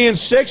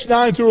 Corinthians 6,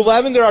 9 through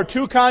 11, there are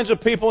two kinds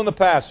of people in the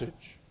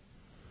passage.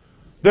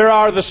 There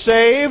are the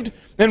saved,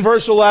 in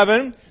verse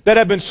 11, that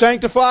have been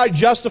sanctified,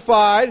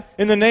 justified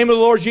in the name of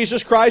the Lord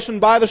Jesus Christ and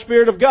by the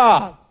Spirit of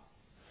God.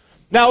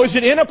 Now, is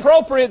it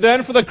inappropriate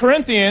then for the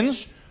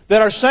Corinthians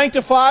that are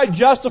sanctified,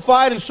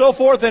 justified, and so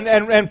forth,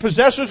 and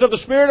possessors of the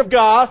Spirit of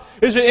God,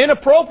 is it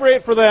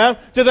inappropriate for them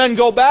to then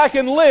go back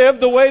and live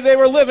the way they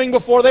were living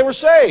before they were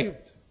saved?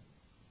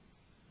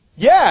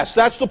 Yes,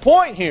 that's the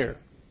point here.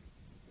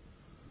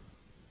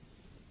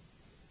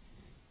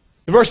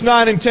 In verse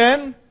 9 and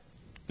 10,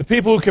 the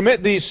people who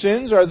commit these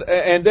sins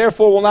and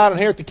therefore will not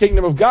inherit the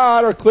kingdom of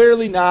God are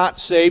clearly not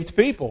saved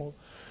people.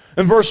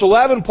 In verse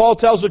 11, Paul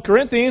tells the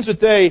Corinthians that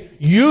they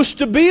used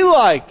to be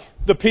like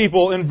the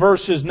people in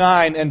verses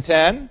 9 and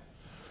 10,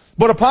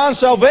 but upon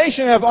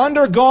salvation have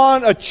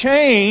undergone a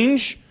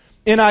change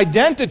in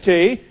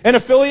identity and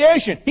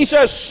affiliation. He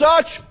says,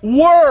 such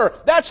were.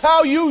 That's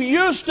how you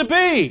used to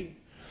be.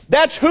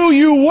 That's who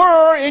you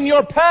were in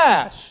your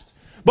past.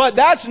 But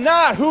that's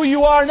not who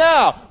you are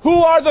now.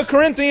 Who are the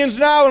Corinthians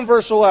now in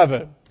verse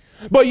 11?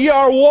 But ye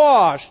are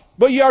washed,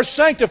 but ye are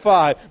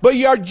sanctified, but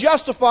ye are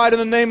justified in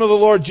the name of the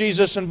Lord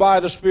Jesus and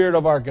by the Spirit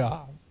of our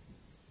God.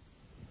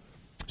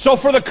 So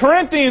for the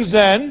Corinthians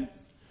then,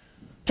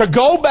 to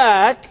go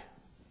back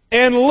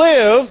and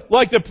live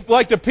like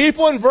the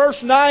people in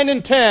verse 9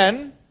 and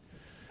 10,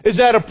 is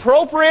that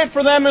appropriate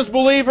for them as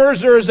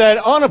believers, or is that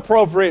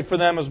unappropriate for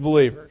them as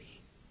believers?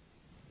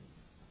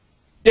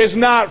 It's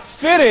not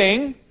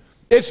fitting,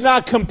 it's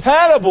not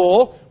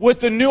compatible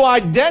with the new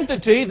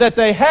identity that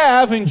they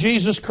have in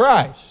Jesus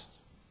Christ.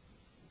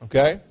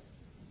 Okay?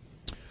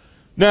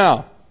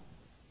 Now,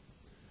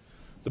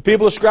 the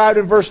people described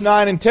in verse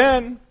 9 and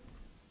 10,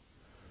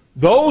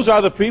 those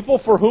are the people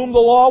for whom the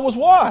law was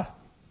what?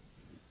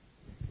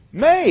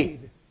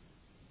 Made.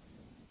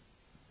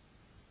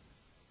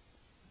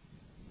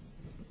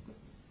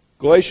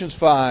 Galatians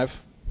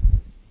 5.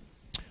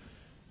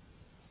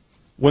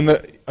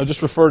 I'll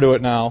just refer to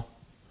it now.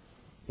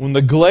 When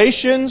the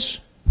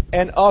Galatians,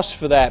 and us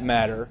for that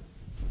matter,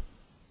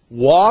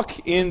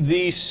 walk in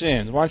these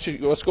sins.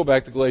 Let's go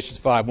back to Galatians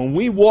 5. When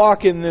we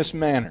walk in this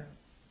manner,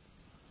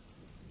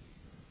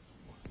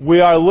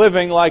 we are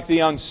living like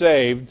the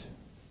unsaved.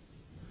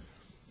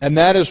 And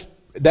that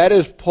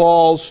is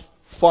Paul's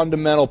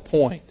fundamental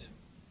point.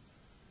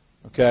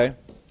 Okay?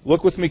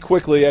 Look with me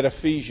quickly at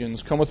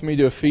Ephesians. Come with me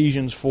to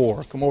Ephesians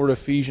 4. Come over to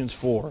Ephesians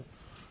 4.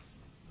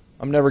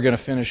 I'm never going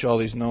to finish all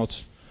these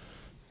notes.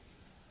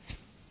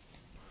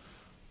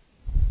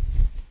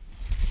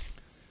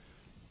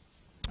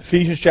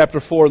 Ephesians chapter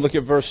 4, look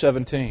at verse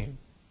 17.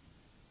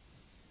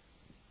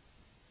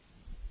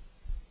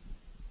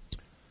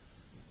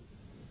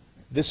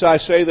 This I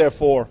say,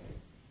 therefore,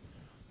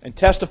 and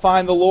testify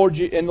in the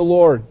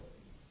Lord,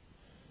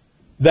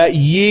 that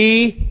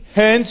ye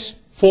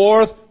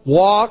henceforth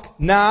walk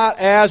not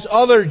as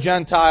other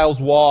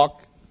Gentiles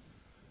walk,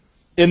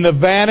 in the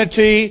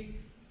vanity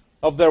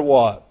of their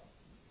what?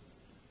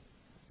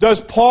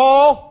 Does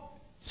Paul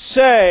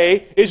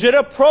say, is it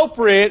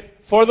appropriate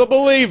for the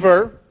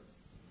believer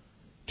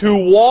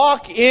to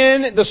walk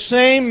in the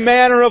same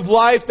manner of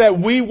life that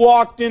we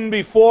walked in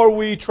before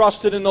we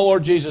trusted in the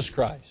Lord Jesus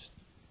Christ?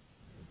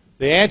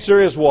 The answer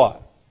is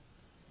what?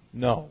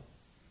 No.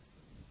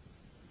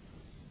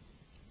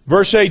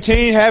 Verse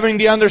 18, having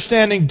the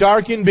understanding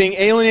darkened, being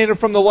alienated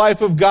from the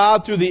life of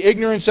God through the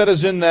ignorance that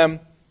is in them,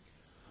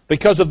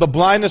 because of the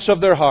blindness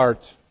of their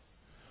heart,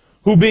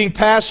 who being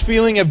past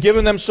feeling have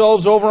given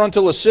themselves over unto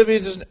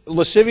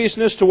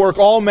lasciviousness to work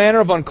all manner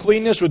of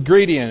uncleanness with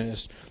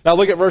greediness. Now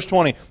look at verse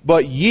 20.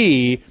 But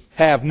ye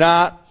have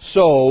not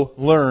so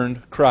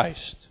learned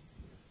Christ.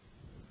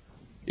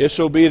 If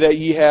so be that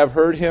ye have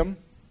heard Him,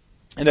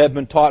 and have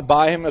been taught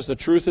by Him, as the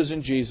truth is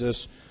in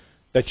Jesus,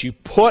 that you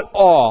put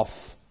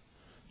off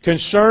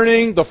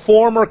concerning the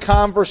former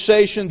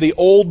conversation the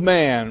old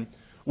man,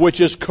 which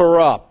is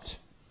corrupt,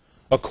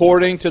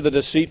 according to the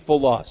deceitful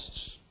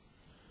lusts.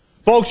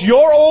 Folks,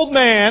 your old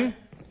man,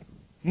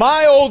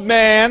 my old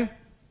man,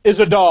 is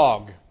a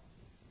dog.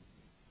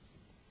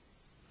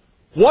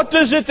 What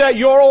is it that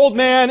your old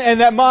man and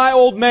that my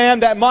old man,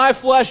 that my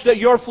flesh, that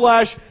your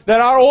flesh,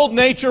 that our old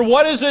nature,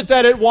 what is it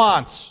that it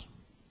wants?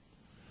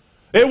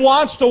 It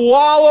wants to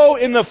wallow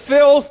in the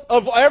filth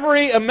of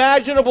every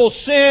imaginable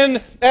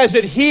sin as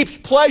it heaps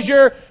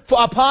pleasure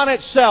upon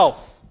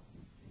itself.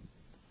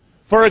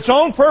 For its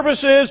own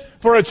purposes,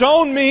 for its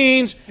own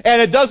means,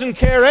 and it doesn't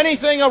care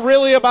anything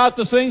really about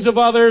the things of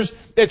others.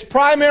 Its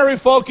primary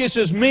focus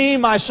is me,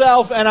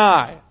 myself, and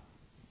I.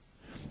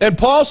 And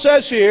Paul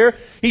says here,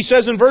 he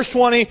says in verse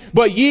 20,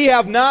 but ye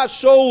have not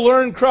so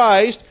learned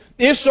Christ,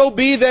 if so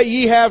be that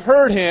ye have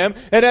heard Him,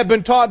 and have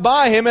been taught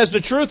by Him, as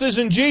the truth is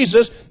in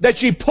Jesus,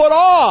 that ye put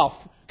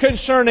off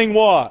concerning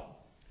what?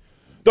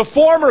 The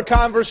former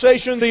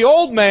conversation, the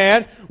old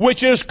man,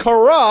 which is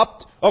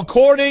corrupt,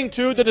 according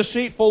to the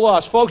deceitful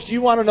lust. Folks, do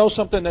you want to know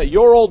something? That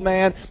your old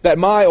man, that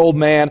my old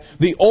man,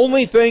 the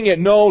only thing it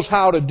knows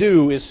how to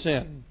do is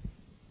sin.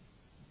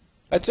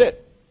 That's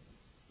it.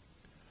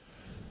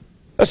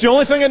 That's the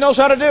only thing it knows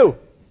how to do.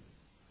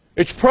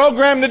 It's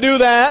programmed to do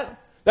that.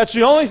 That's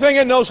the only thing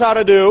it knows how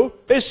to do,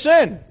 is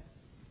sin.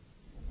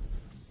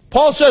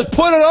 Paul says,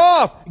 put it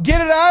off. Get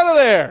it out of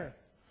there.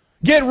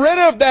 Get rid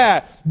of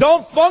that.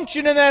 Don't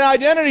function in that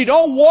identity.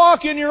 Don't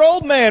walk in your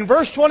old man.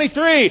 Verse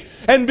 23,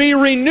 and be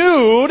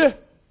renewed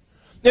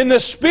in the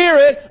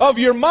spirit of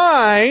your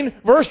mind.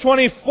 Verse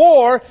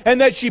 24,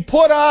 and that ye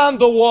put on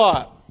the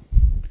what?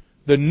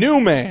 The new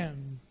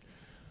man,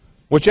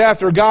 which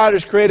after God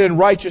is created in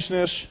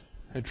righteousness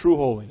and true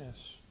holiness.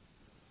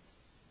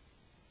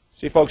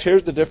 See, folks,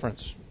 here's the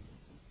difference.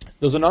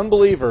 Does an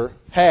unbeliever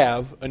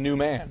have a new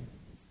man?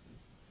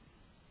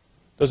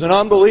 Does an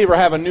unbeliever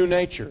have a new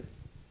nature?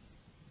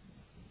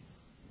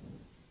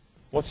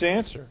 What's the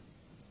answer?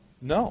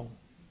 No.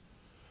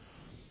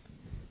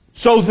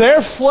 So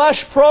their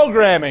flesh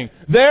programming,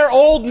 their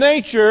old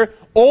nature,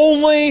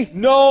 only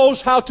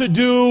knows how to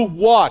do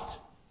what?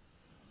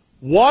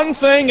 One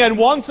thing and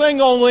one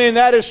thing only, and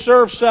that is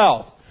serve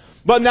self.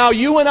 But now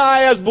you and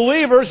I as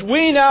believers,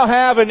 we now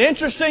have an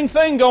interesting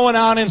thing going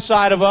on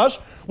inside of us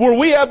where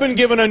we have been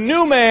given a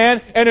new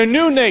man and a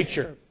new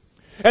nature.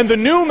 And the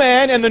new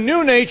man and the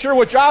new nature,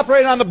 which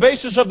operate on the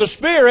basis of the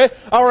Spirit,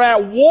 are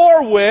at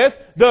war with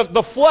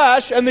the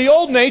flesh and the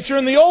old nature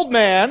and the old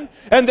man,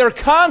 and they're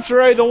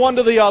contrary the one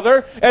to the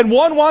other, and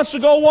one wants to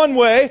go one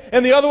way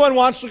and the other one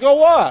wants to go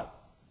what?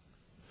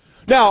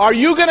 Now, are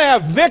you going to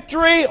have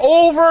victory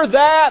over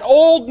that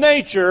old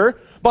nature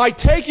by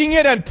taking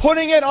it and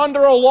putting it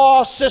under a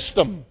law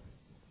system?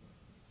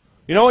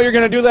 You know what you're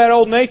going to do to that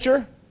old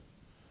nature?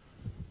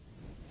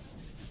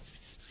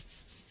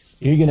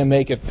 You're going to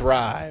make it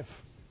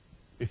thrive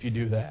if you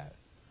do that.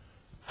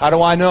 How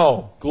do I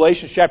know?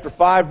 Galatians chapter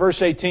 5,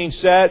 verse 18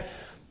 said,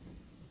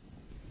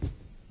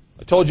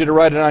 I told you to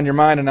write it on your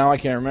mind and now I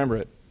can't remember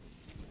it.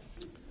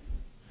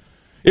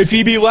 If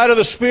ye be led of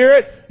the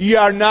Spirit, ye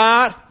are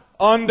not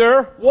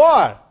under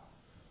what?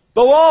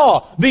 The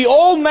law. The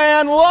old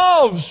man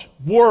loves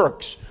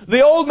works.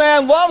 The old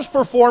man loves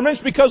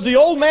performance because the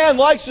old man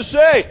likes to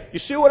say, you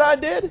see what I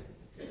did?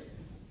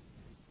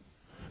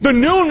 The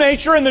new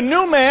nature and the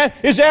new man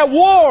is at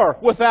war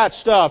with that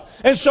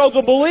stuff. And so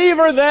the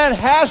believer then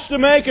has to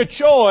make a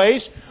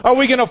choice. Are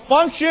we going to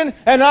function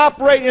and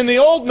operate in the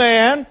old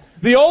man,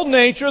 the old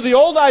nature, the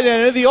old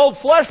identity, the old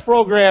flesh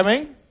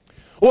programming?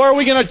 Or are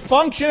we going to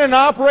function and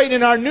operate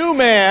in our new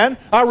man,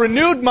 our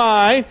renewed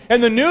mind,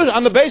 and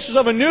on the basis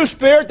of a new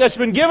spirit that's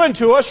been given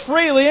to us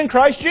freely in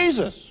Christ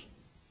Jesus?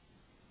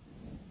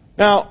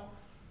 Now,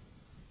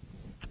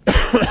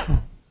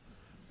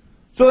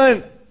 so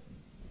then,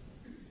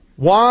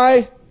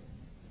 why?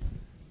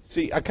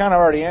 See, I kind of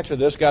already answered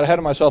this, got ahead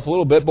of myself a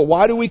little bit, but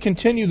why do we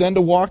continue then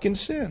to walk in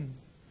sin?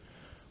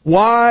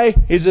 Why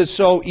is it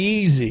so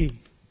easy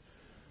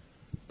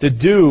to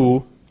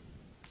do?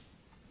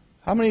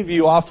 How many of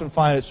you often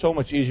find it so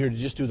much easier to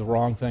just do the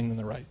wrong thing than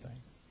the right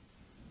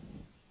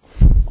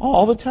thing?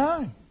 All the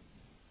time.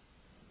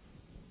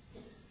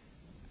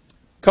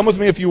 Come with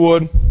me if you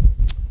would.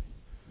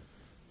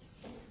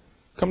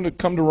 Come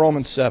to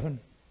Romans 7.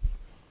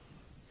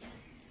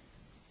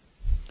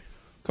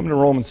 Come to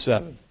Romans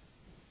 7.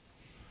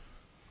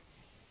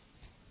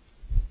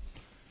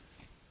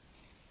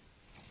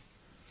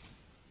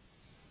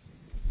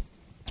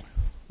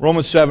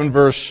 Romans 7,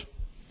 verse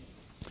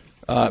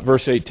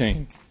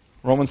 18.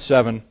 Romans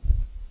 7,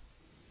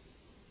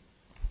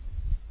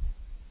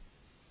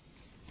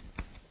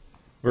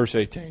 verse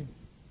 18.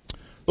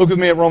 Look with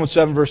me at Romans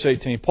 7, verse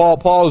 18.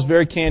 Paul is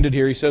very candid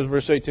here. He says,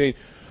 verse 18,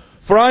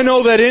 "For I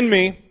know that in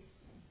me,"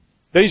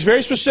 that he's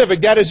very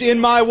specific, that is in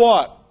my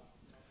what?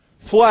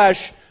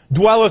 Flesh,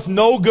 dwelleth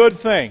no good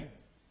thing.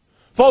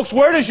 Folks,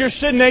 where does your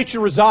sin nature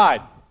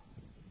reside?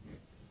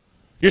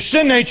 Your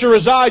sin nature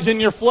resides in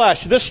your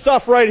flesh. This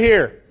stuff right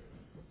here.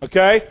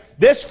 Okay?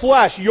 This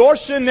flesh, your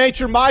sin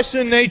nature, my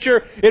sin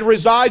nature, it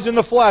resides in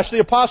the flesh. The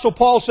Apostle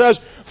Paul says,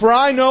 "For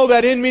I know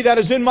that in me, that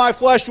is in my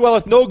flesh,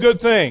 dwelleth no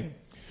good thing."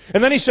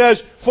 And then he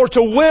says, "For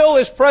to will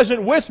is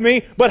present with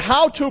me, but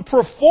how to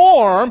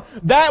perform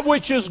that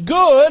which is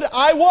good,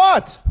 I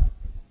what?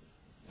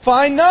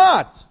 Find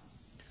not.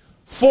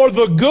 For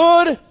the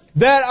good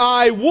that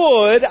I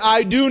would,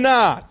 I do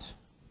not."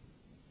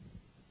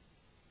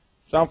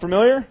 Sound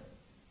familiar?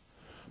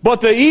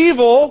 "But the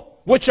evil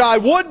which I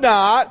would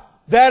not,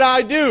 that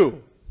I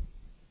do.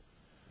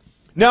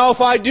 Now if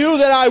I do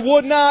that I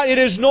would not, it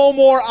is no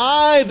more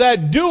I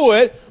that do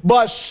it,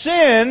 but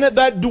sin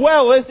that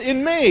dwelleth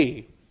in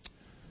me."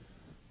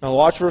 Now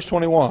watch verse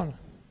 21.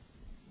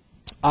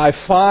 "I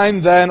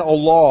find then a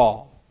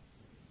law,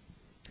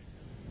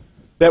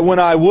 that when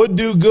I would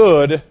do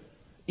good,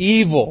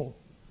 evil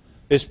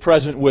is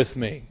present with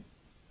me.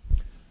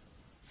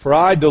 For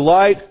I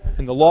delight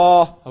in the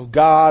law of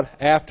God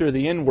after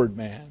the inward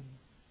man.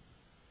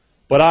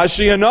 But I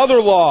see another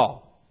law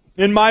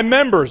in my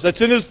members,"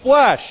 that's in his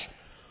flesh,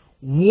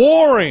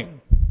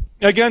 "warring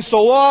against the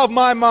law of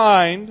my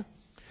mind,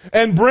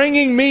 and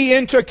bringing me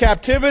into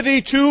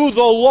captivity to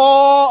the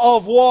law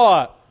of"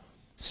 what?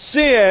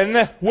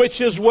 "Sin, which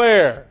is"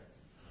 where?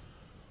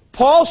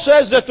 Paul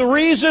says that the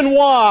reason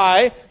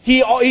why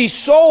he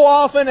so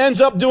often ends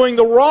up doing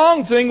the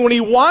wrong thing when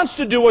he wants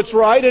to do what's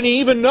right, and he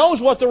even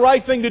knows what the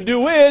right thing to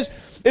do is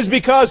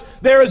because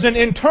there is an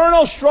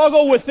internal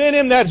struggle within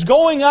him that's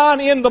going on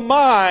in the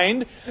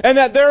mind, and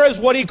that there is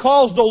what he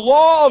calls the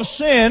law of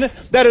sin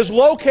that is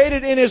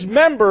located in his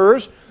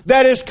members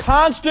that is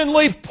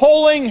constantly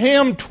pulling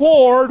him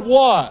toward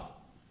what?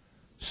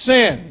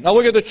 Sin. Now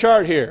look at the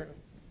chart here.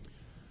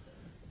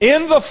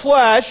 In the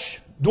flesh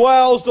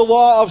dwells the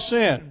law of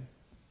sin.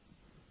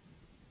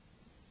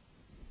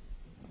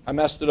 I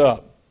messed it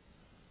up.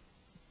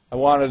 I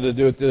wanted to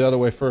do it the other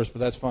way first, but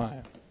that's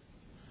fine.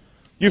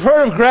 You've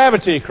heard of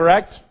gravity,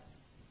 correct?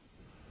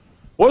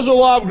 What is the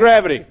law of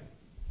gravity?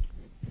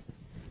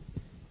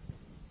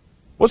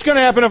 What's going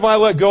to happen if I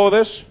let go of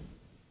this?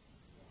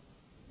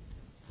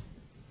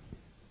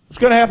 What's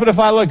going to happen if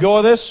I let go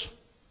of this?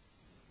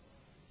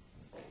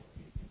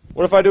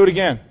 What if I do it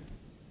again?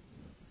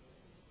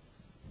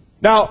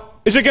 Now,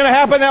 is it going to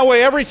happen that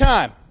way every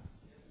time?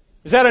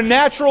 Is that a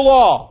natural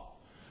law?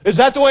 Is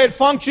that the way it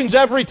functions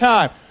every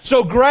time?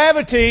 So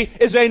gravity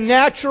is a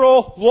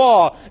natural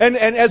law. And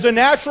as a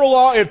natural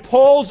law, it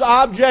pulls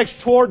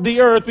objects toward the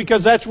earth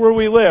because that's where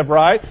we live,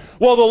 right?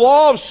 Well, the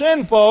law of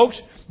sin,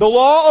 folks, the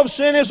law of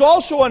sin is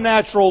also a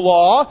natural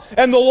law.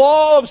 And the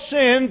law of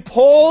sin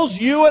pulls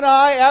you and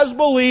I as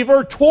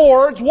believer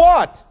towards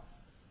what?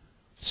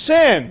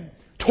 Sin.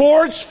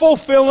 Towards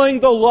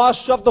fulfilling the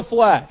lusts of the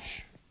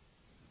flesh.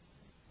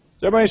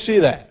 Does everybody see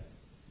that?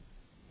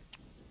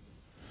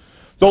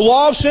 The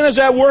law of sin is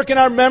at work in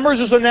our members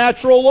as a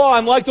natural law.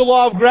 Unlike the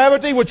law of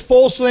gravity, which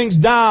pulls things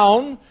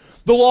down,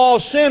 the law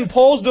of sin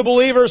pulls the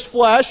believer's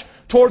flesh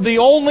toward the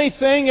only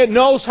thing it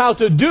knows how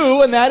to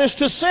do, and that is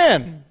to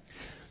sin.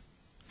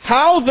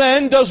 How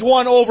then does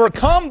one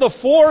overcome the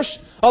force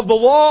of the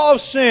law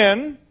of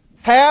sin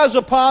has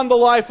upon the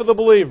life of the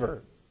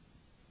believer?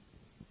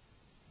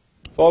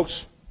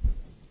 Folks,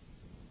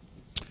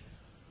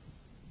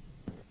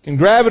 can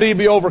gravity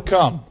be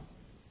overcome?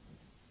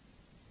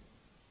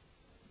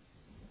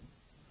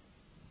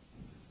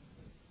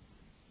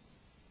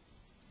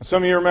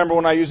 Some of you remember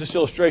when I used this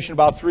illustration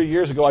about 3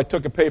 years ago, I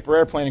took a paper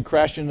airplane and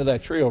crashed into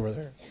that tree over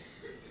there.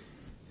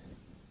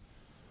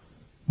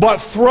 But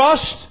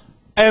thrust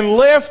and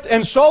lift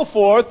and so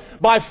forth,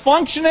 by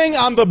functioning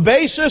on the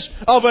basis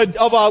of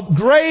a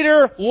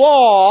greater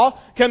law,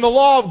 can the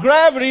law of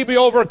gravity be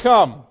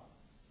overcome.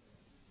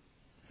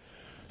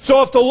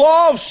 So if the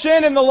law of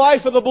sin in the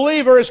life of the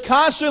believer is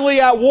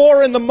constantly at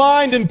war in the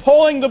mind and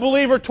pulling the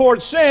believer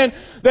towards sin,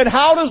 then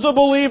how does the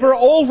believer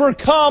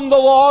overcome the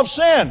law of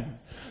sin?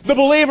 The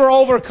believer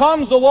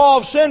overcomes the law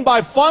of sin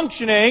by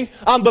functioning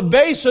on the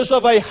basis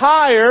of a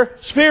higher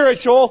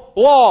spiritual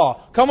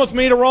law. Come with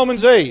me to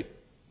Romans 8.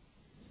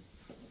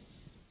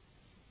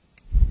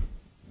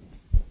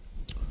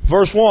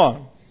 Verse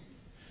 1.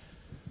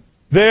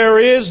 There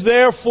is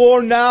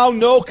therefore now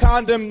no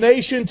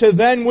condemnation to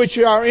them which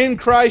are in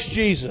Christ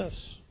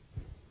Jesus,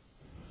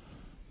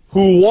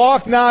 who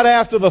walk not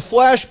after the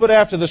flesh, but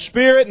after the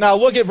Spirit. Now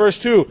look at verse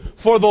 2.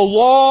 For the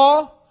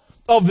law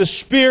of the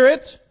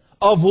Spirit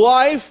of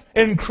life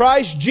in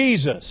Christ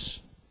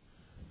Jesus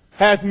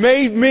hath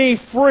made me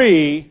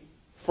free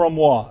from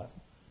what?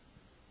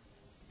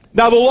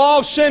 Now the law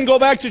of sin, go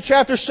back to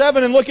chapter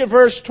 7 and look at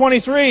verse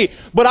 23.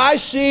 But I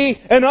see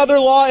another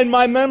law in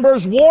my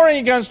members, warring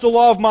against the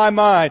law of my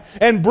mind,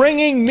 and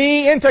bringing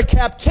me into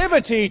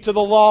captivity to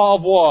the law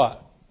of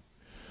what?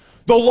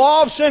 The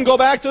law of sin, go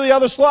back to the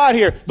other slide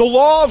here. The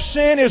law of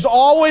sin is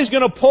always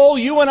going to pull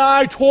you and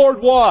I toward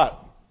what?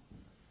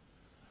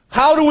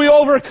 How do we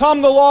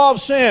overcome the law of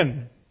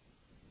sin?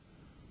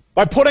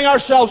 By putting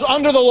ourselves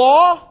under the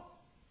law?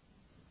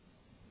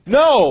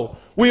 No.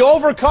 We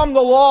overcome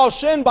the law of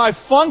sin by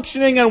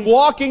functioning and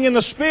walking in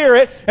the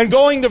Spirit and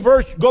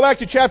go back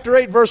to chapter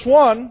 8, verse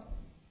 1.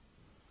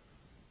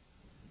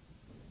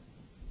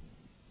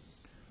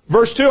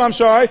 Verse 2, I'm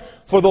sorry.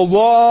 For the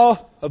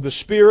law of the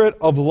Spirit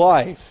of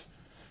life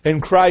in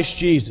Christ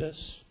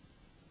Jesus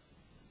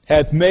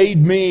hath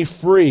made me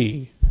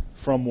free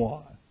from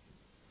what?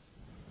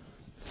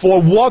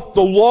 For what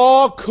the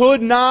law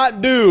could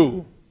not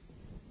do,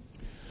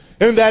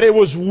 in that it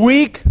was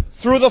weak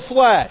through the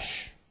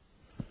flesh,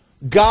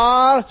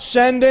 God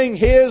sending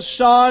His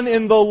Son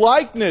in the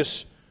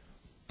likeness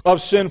of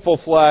sinful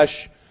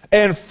flesh,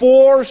 and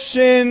for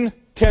sin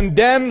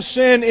condemned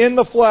sin in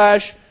the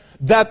flesh,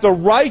 that the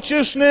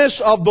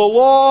righteousness of the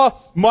law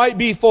might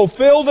be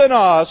fulfilled in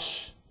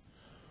us,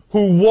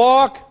 who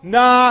walk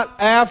not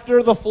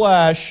after the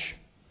flesh,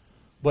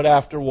 but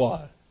after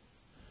what?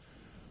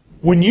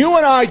 When you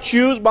and I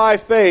choose by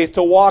faith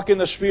to walk in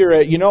the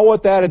Spirit, you know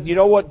what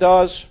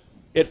does?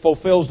 It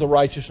fulfills the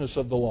righteousness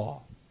of the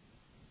law.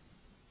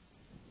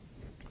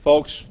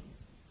 Folks,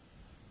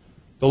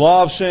 the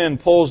law of sin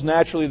pulls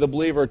naturally the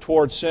believer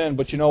towards sin,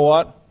 but you know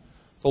what?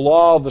 The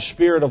law of the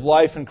Spirit of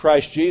life in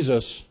Christ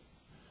Jesus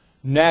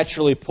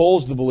naturally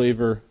pulls the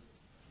believer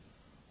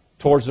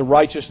towards the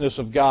righteousness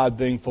of God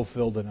being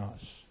fulfilled in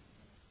us.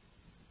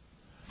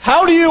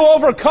 How do you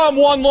overcome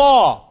one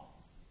law?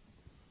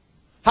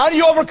 How do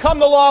you overcome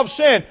the law of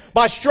sin?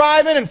 By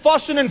striving and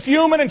fussing and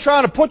fuming and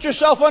trying to put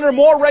yourself under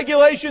more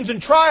regulations and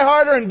try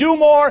harder and do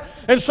more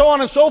and so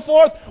on and so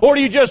forth? Or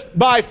do you just,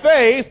 by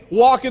faith,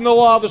 walk in the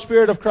law of the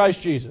Spirit of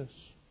Christ Jesus?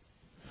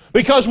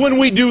 Because when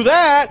we do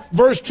that,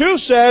 verse 2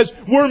 says,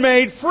 we're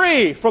made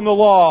free from the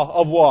law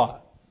of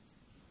what?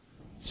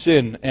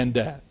 Sin and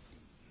death.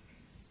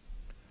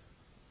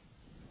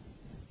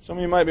 Some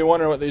of you might be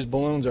wondering what these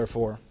balloons are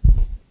for.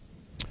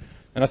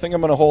 And I think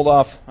I'm going to hold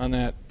off on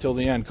that till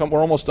the end. We're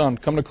almost done.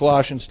 Come to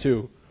Colossians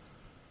 2.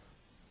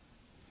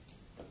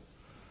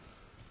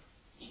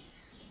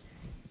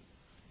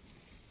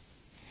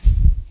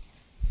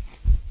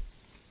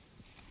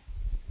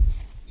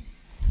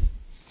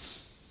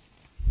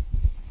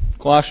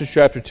 Colossians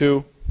chapter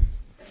 2.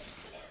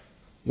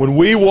 When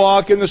we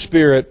walk in the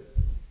Spirit,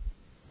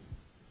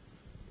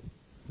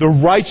 the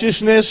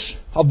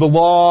righteousness of the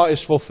law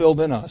is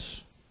fulfilled in us.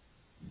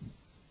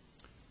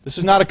 This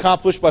is not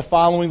accomplished by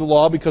following the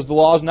law, because the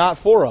law is not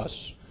for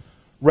us.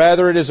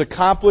 Rather, it is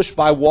accomplished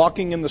by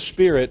walking in the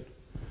Spirit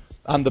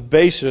on the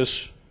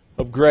basis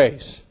of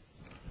grace.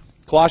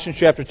 Colossians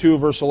chapter 2,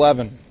 verse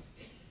 11.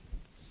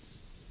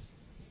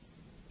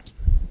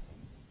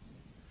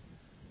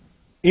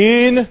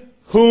 In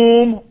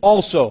whom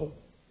also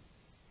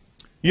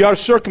ye are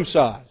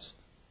circumcised,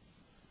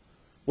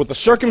 with the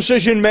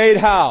circumcision made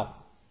how?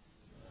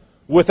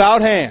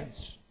 Without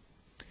hands,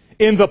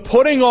 in the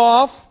putting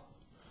off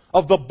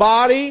of the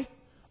body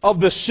of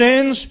the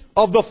sins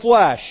of the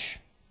flesh,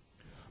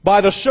 by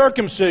the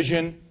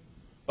circumcision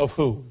of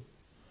who?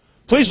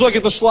 Please look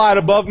at the slide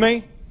above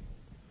me.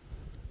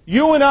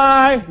 You and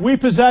I, we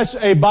possess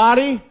a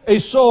body, a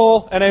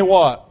soul, and a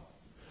what?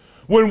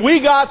 When we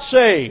got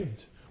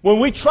saved,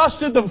 when we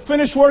trusted the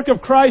finished work of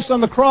Christ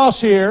on the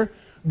cross here,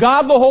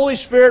 God the Holy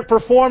Spirit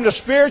performed a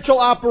spiritual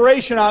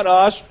operation on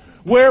us,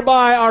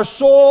 whereby our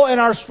soul and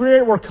our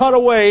spirit were cut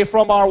away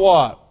from our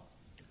what?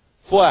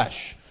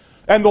 Flesh.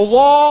 And the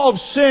law of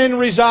sin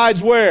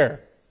resides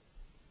where?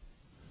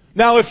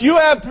 Now, if you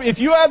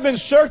have been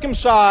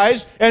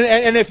circumcised,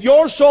 and if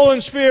your soul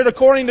and spirit,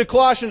 according to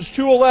Colossians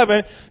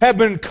 2:11, have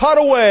been cut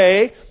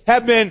away,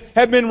 have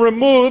been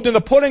removed in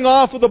the putting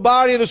off of the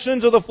body of the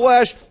sins of the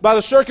flesh by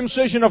the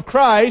circumcision of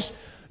Christ,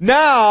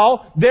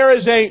 now there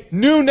is a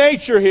new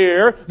nature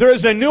here. There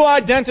is a new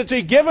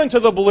identity given to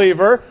the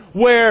believer,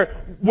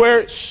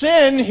 where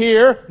sin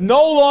here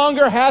no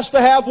longer has to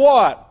have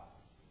what?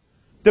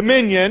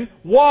 Dominion.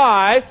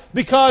 Why?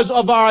 Because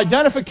of our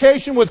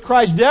identification with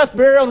Christ's death,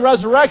 burial, and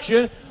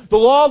resurrection, the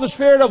law of the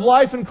Spirit of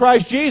life in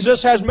Christ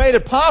Jesus has made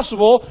it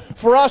possible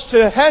for us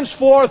to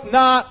henceforth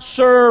not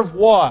serve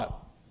what?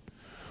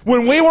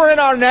 When we were in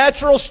our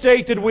natural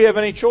state, did we have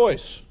any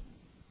choice?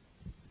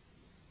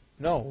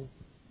 No.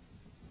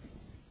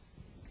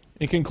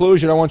 In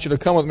conclusion, I want you to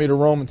come with me to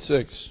Romans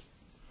 6.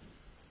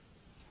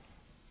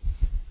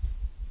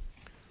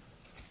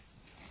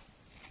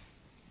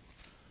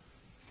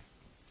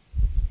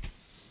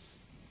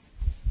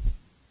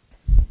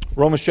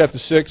 Romans chapter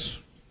 6,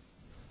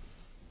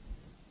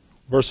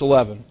 verse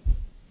 11.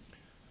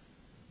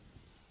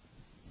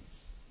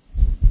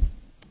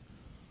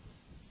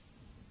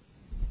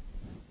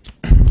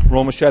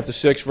 Romans chapter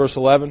 6, verse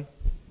 11.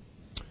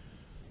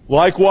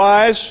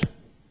 Likewise,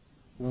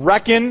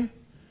 reckon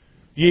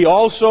ye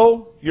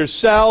also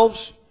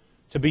yourselves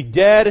to be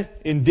dead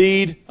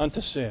indeed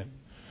unto sin.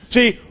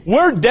 See,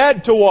 we're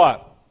dead to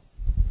what?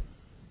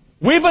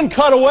 We've been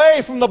cut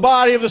away from the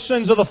body of the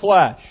sins of the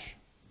flesh.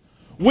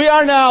 We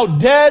are now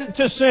dead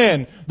to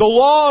sin. The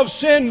law of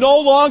sin no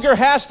longer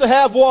has to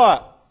have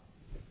what?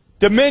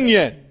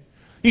 Dominion.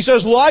 He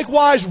says,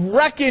 likewise,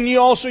 reckon ye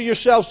also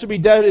yourselves to be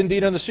dead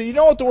indeed unto sin. You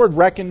know what the word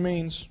reckon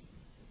means?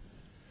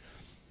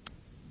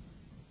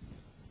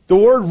 The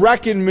word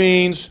reckon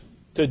means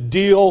to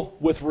deal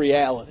with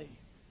reality.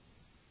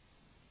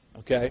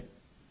 Okay?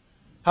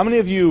 How many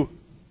of you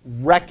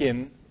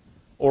reckon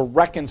or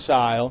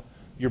reconcile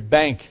your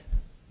bank,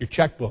 your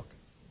checkbook?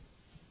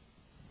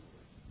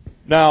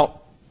 Now,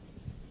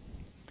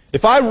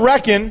 if I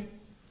reckon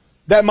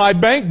that my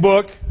bank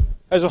book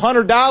has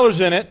 $100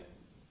 in it,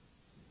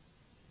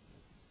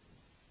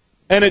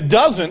 and it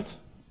doesn't,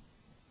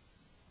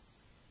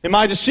 am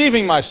I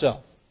deceiving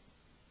myself?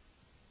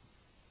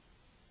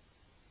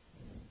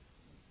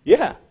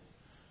 Yeah.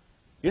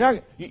 You're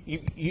not.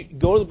 You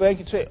go to the bank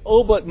and say,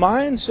 "Oh, but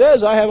mine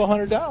says I have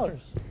 $100."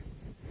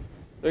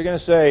 They're going to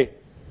say,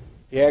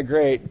 "Yeah,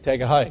 great. Take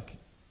a hike."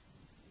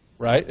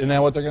 Right? Isn't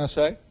that what they're going to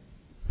say?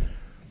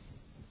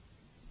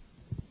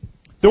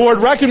 The word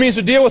reckon means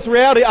to deal with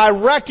reality. I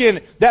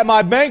reckon that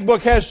my bank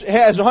book has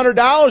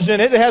 $100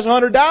 in it. It has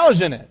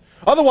 $100 in it.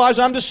 Otherwise,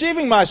 I'm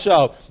deceiving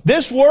myself.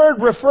 This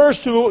word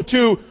refers more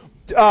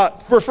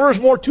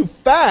to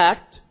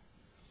fact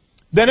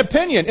than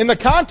opinion. In the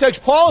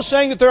context, Paul is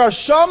saying that there are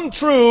some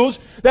truths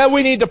that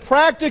we need to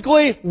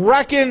practically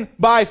reckon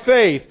by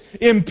faith,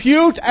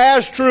 impute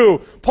as true.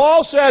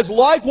 Paul says,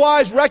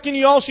 likewise, reckon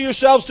ye also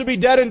yourselves to be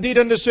dead indeed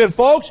unto sin.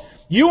 Folks,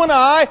 you and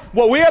I,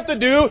 what we have to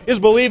do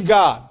is believe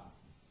God.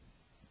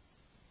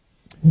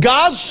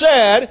 God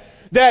said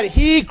that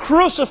He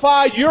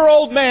crucified your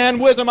old man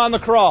with Him on the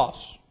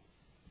cross.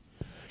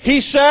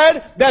 He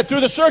said that through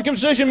the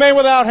circumcision made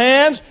without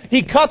hands,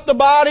 He cut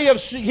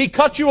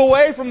you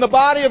away from the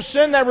body of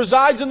sin that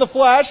resides in the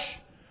flesh.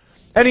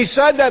 And He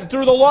said that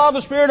through the law of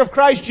the Spirit of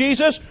Christ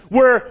Jesus,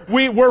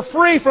 we're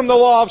free from the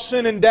law of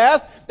sin and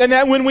death, and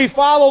that when we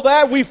follow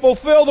that, we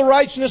fulfill the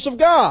righteousness of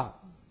God.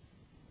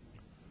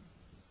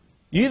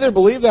 You either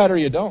believe that or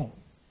you don't.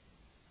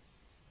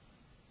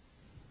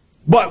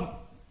 But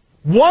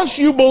once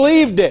you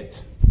believed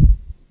it,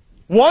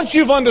 once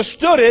you've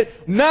understood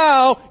it,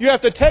 now you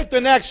have to take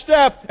the next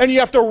step and you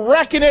have to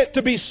reckon it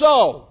to be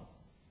so.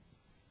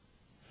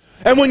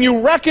 And when you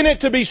reckon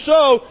it to be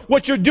so,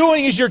 what you're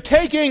doing is you're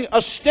taking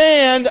a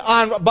stand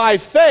by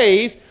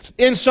faith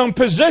in some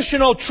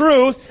positional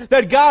truth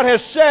that God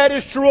has said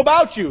is true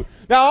about you.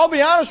 Now, I'll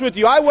be honest with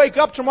you. I wake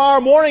up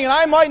tomorrow morning and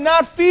I might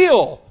not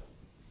feel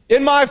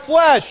in my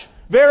flesh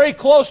very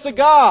close to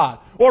God,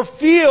 or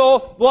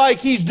feel like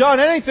He's done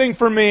anything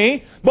for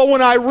me. But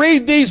when I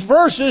read these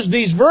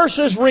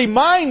verses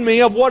remind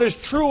me of what is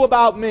true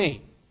about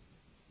me.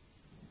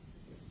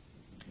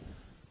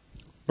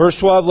 Verse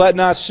 12, let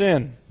not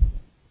sin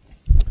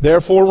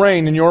therefore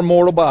reign in your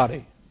mortal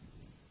body,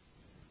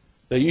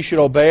 that ye should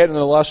obey it in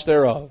the lust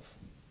thereof.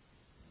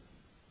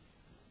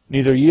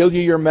 Neither yield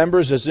ye your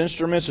members as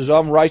instruments of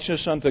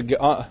unrighteousness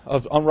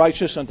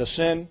unto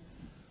sin,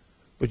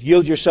 but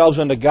yield yourselves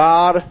unto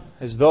God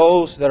as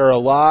those that are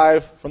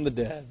alive from the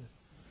dead,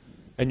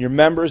 and your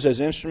members as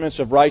instruments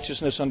of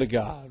righteousness unto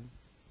God.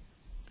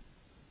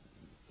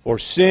 For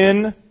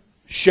sin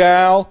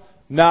shall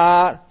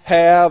not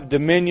have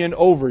dominion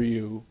over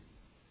you.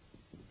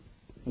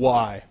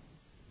 Why?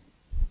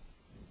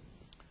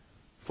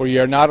 For ye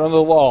are not under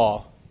the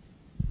law,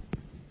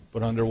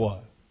 but under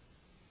what?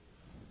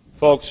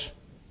 Folks,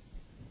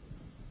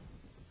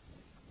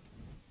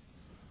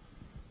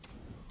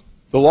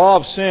 the law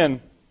of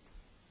sin,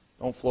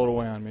 don't float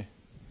away on me.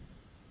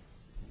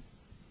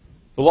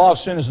 The law of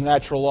sin is a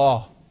natural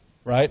law,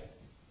 right?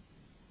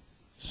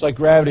 Just like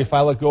gravity, if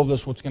I let go of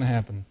this, what's going to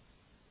happen?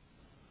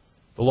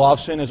 The law of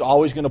sin is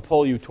always going to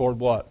pull you toward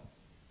what?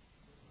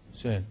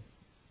 Sin.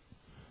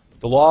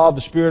 But the law of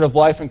the Spirit of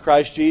life in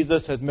Christ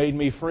Jesus has made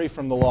me free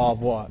from the law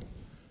of what?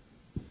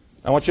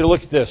 I want you to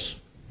look at this.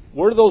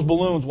 Where do those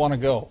balloons want to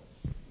go?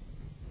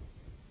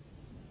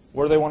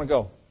 Where do they want to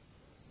go?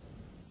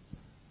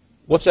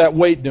 What's that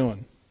weight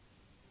doing?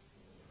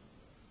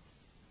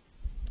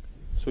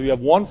 So you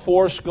have one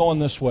force going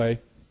this way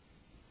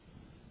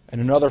and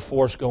another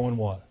force going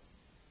what?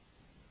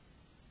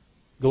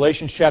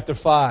 Galatians chapter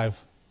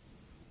 5.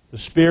 The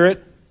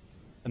Spirit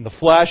and the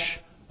flesh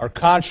are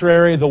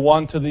contrary the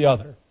one to the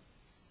other,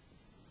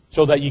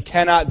 so that you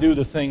cannot do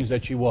the things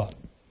that you want.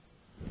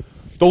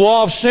 The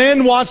law of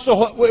sin wants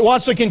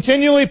to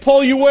continually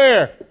pull you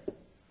where?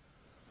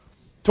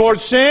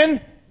 Towards sin.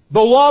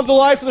 The law of the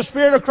life of the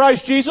Spirit of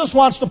Christ Jesus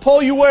wants to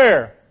pull you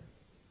where?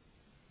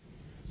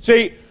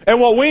 See, And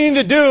what we need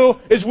to do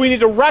is we need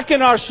to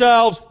reckon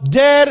ourselves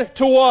dead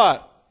to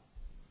what?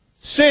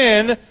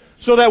 Sin,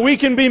 so that we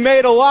can be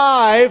made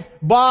alive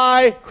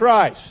by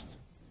Christ.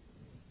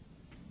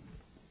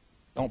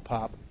 Don't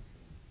pop.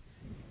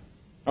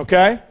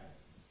 Okay?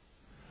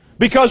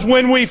 Because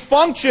when we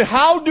function,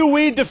 how do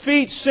we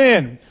defeat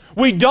sin?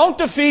 We don't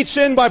defeat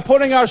sin by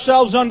putting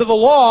ourselves under the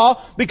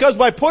law, because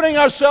by putting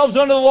ourselves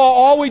under the law,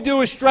 all we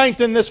do is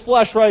strengthen this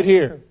flesh right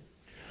here.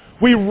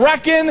 We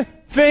reckon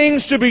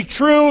things to be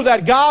true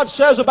that God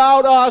says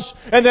about us,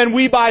 and then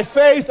we by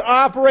faith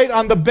operate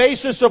on the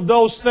basis of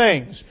those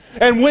things.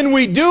 And when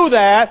we do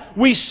that,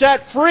 we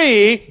set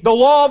free the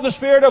law of the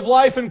Spirit of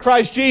life in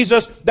Christ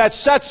Jesus that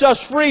sets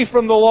us free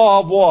from the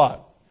law of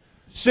what?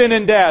 Sin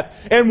and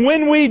death. And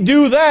when we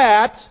do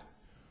that,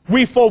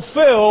 we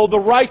fulfill the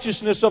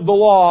righteousness of the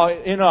law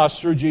in us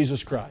through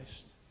Jesus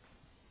Christ.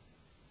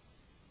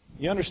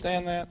 You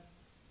understand that?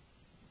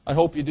 I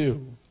hope you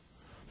do.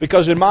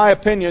 Because in my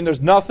opinion, there's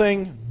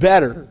nothing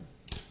better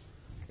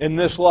in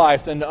this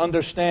life than the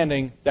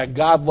understanding that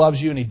God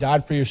loves you and He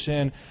died for your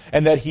sin,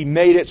 and that He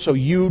made it so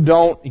you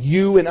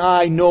and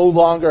I no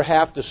longer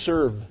have to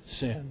serve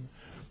sin.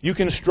 You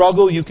can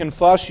struggle, you can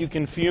fuss, you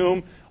can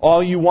fume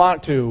all you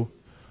want to,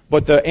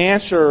 but the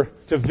answer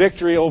to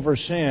victory over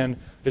sin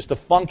is to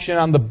function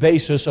on the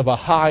basis of a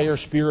higher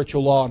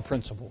spiritual law and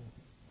principle.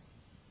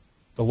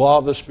 The law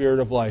of the Spirit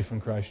of life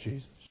in Christ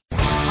Jesus.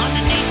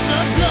 Underneath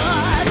the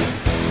blood.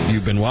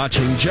 You've been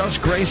watching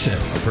Just Grace It,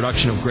 a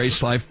production of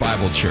Grace Life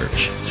Bible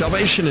Church.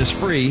 Salvation is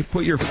free.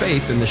 Put your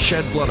faith in the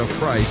shed blood of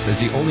Christ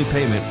as the only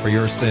payment for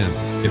your sins.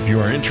 If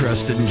you are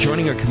interested in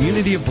joining a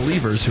community of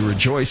believers who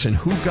rejoice in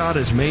who God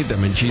has made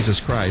them in Jesus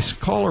Christ,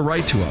 call or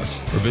write to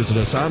us or visit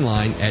us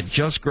online at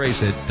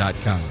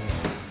justgraceit.com.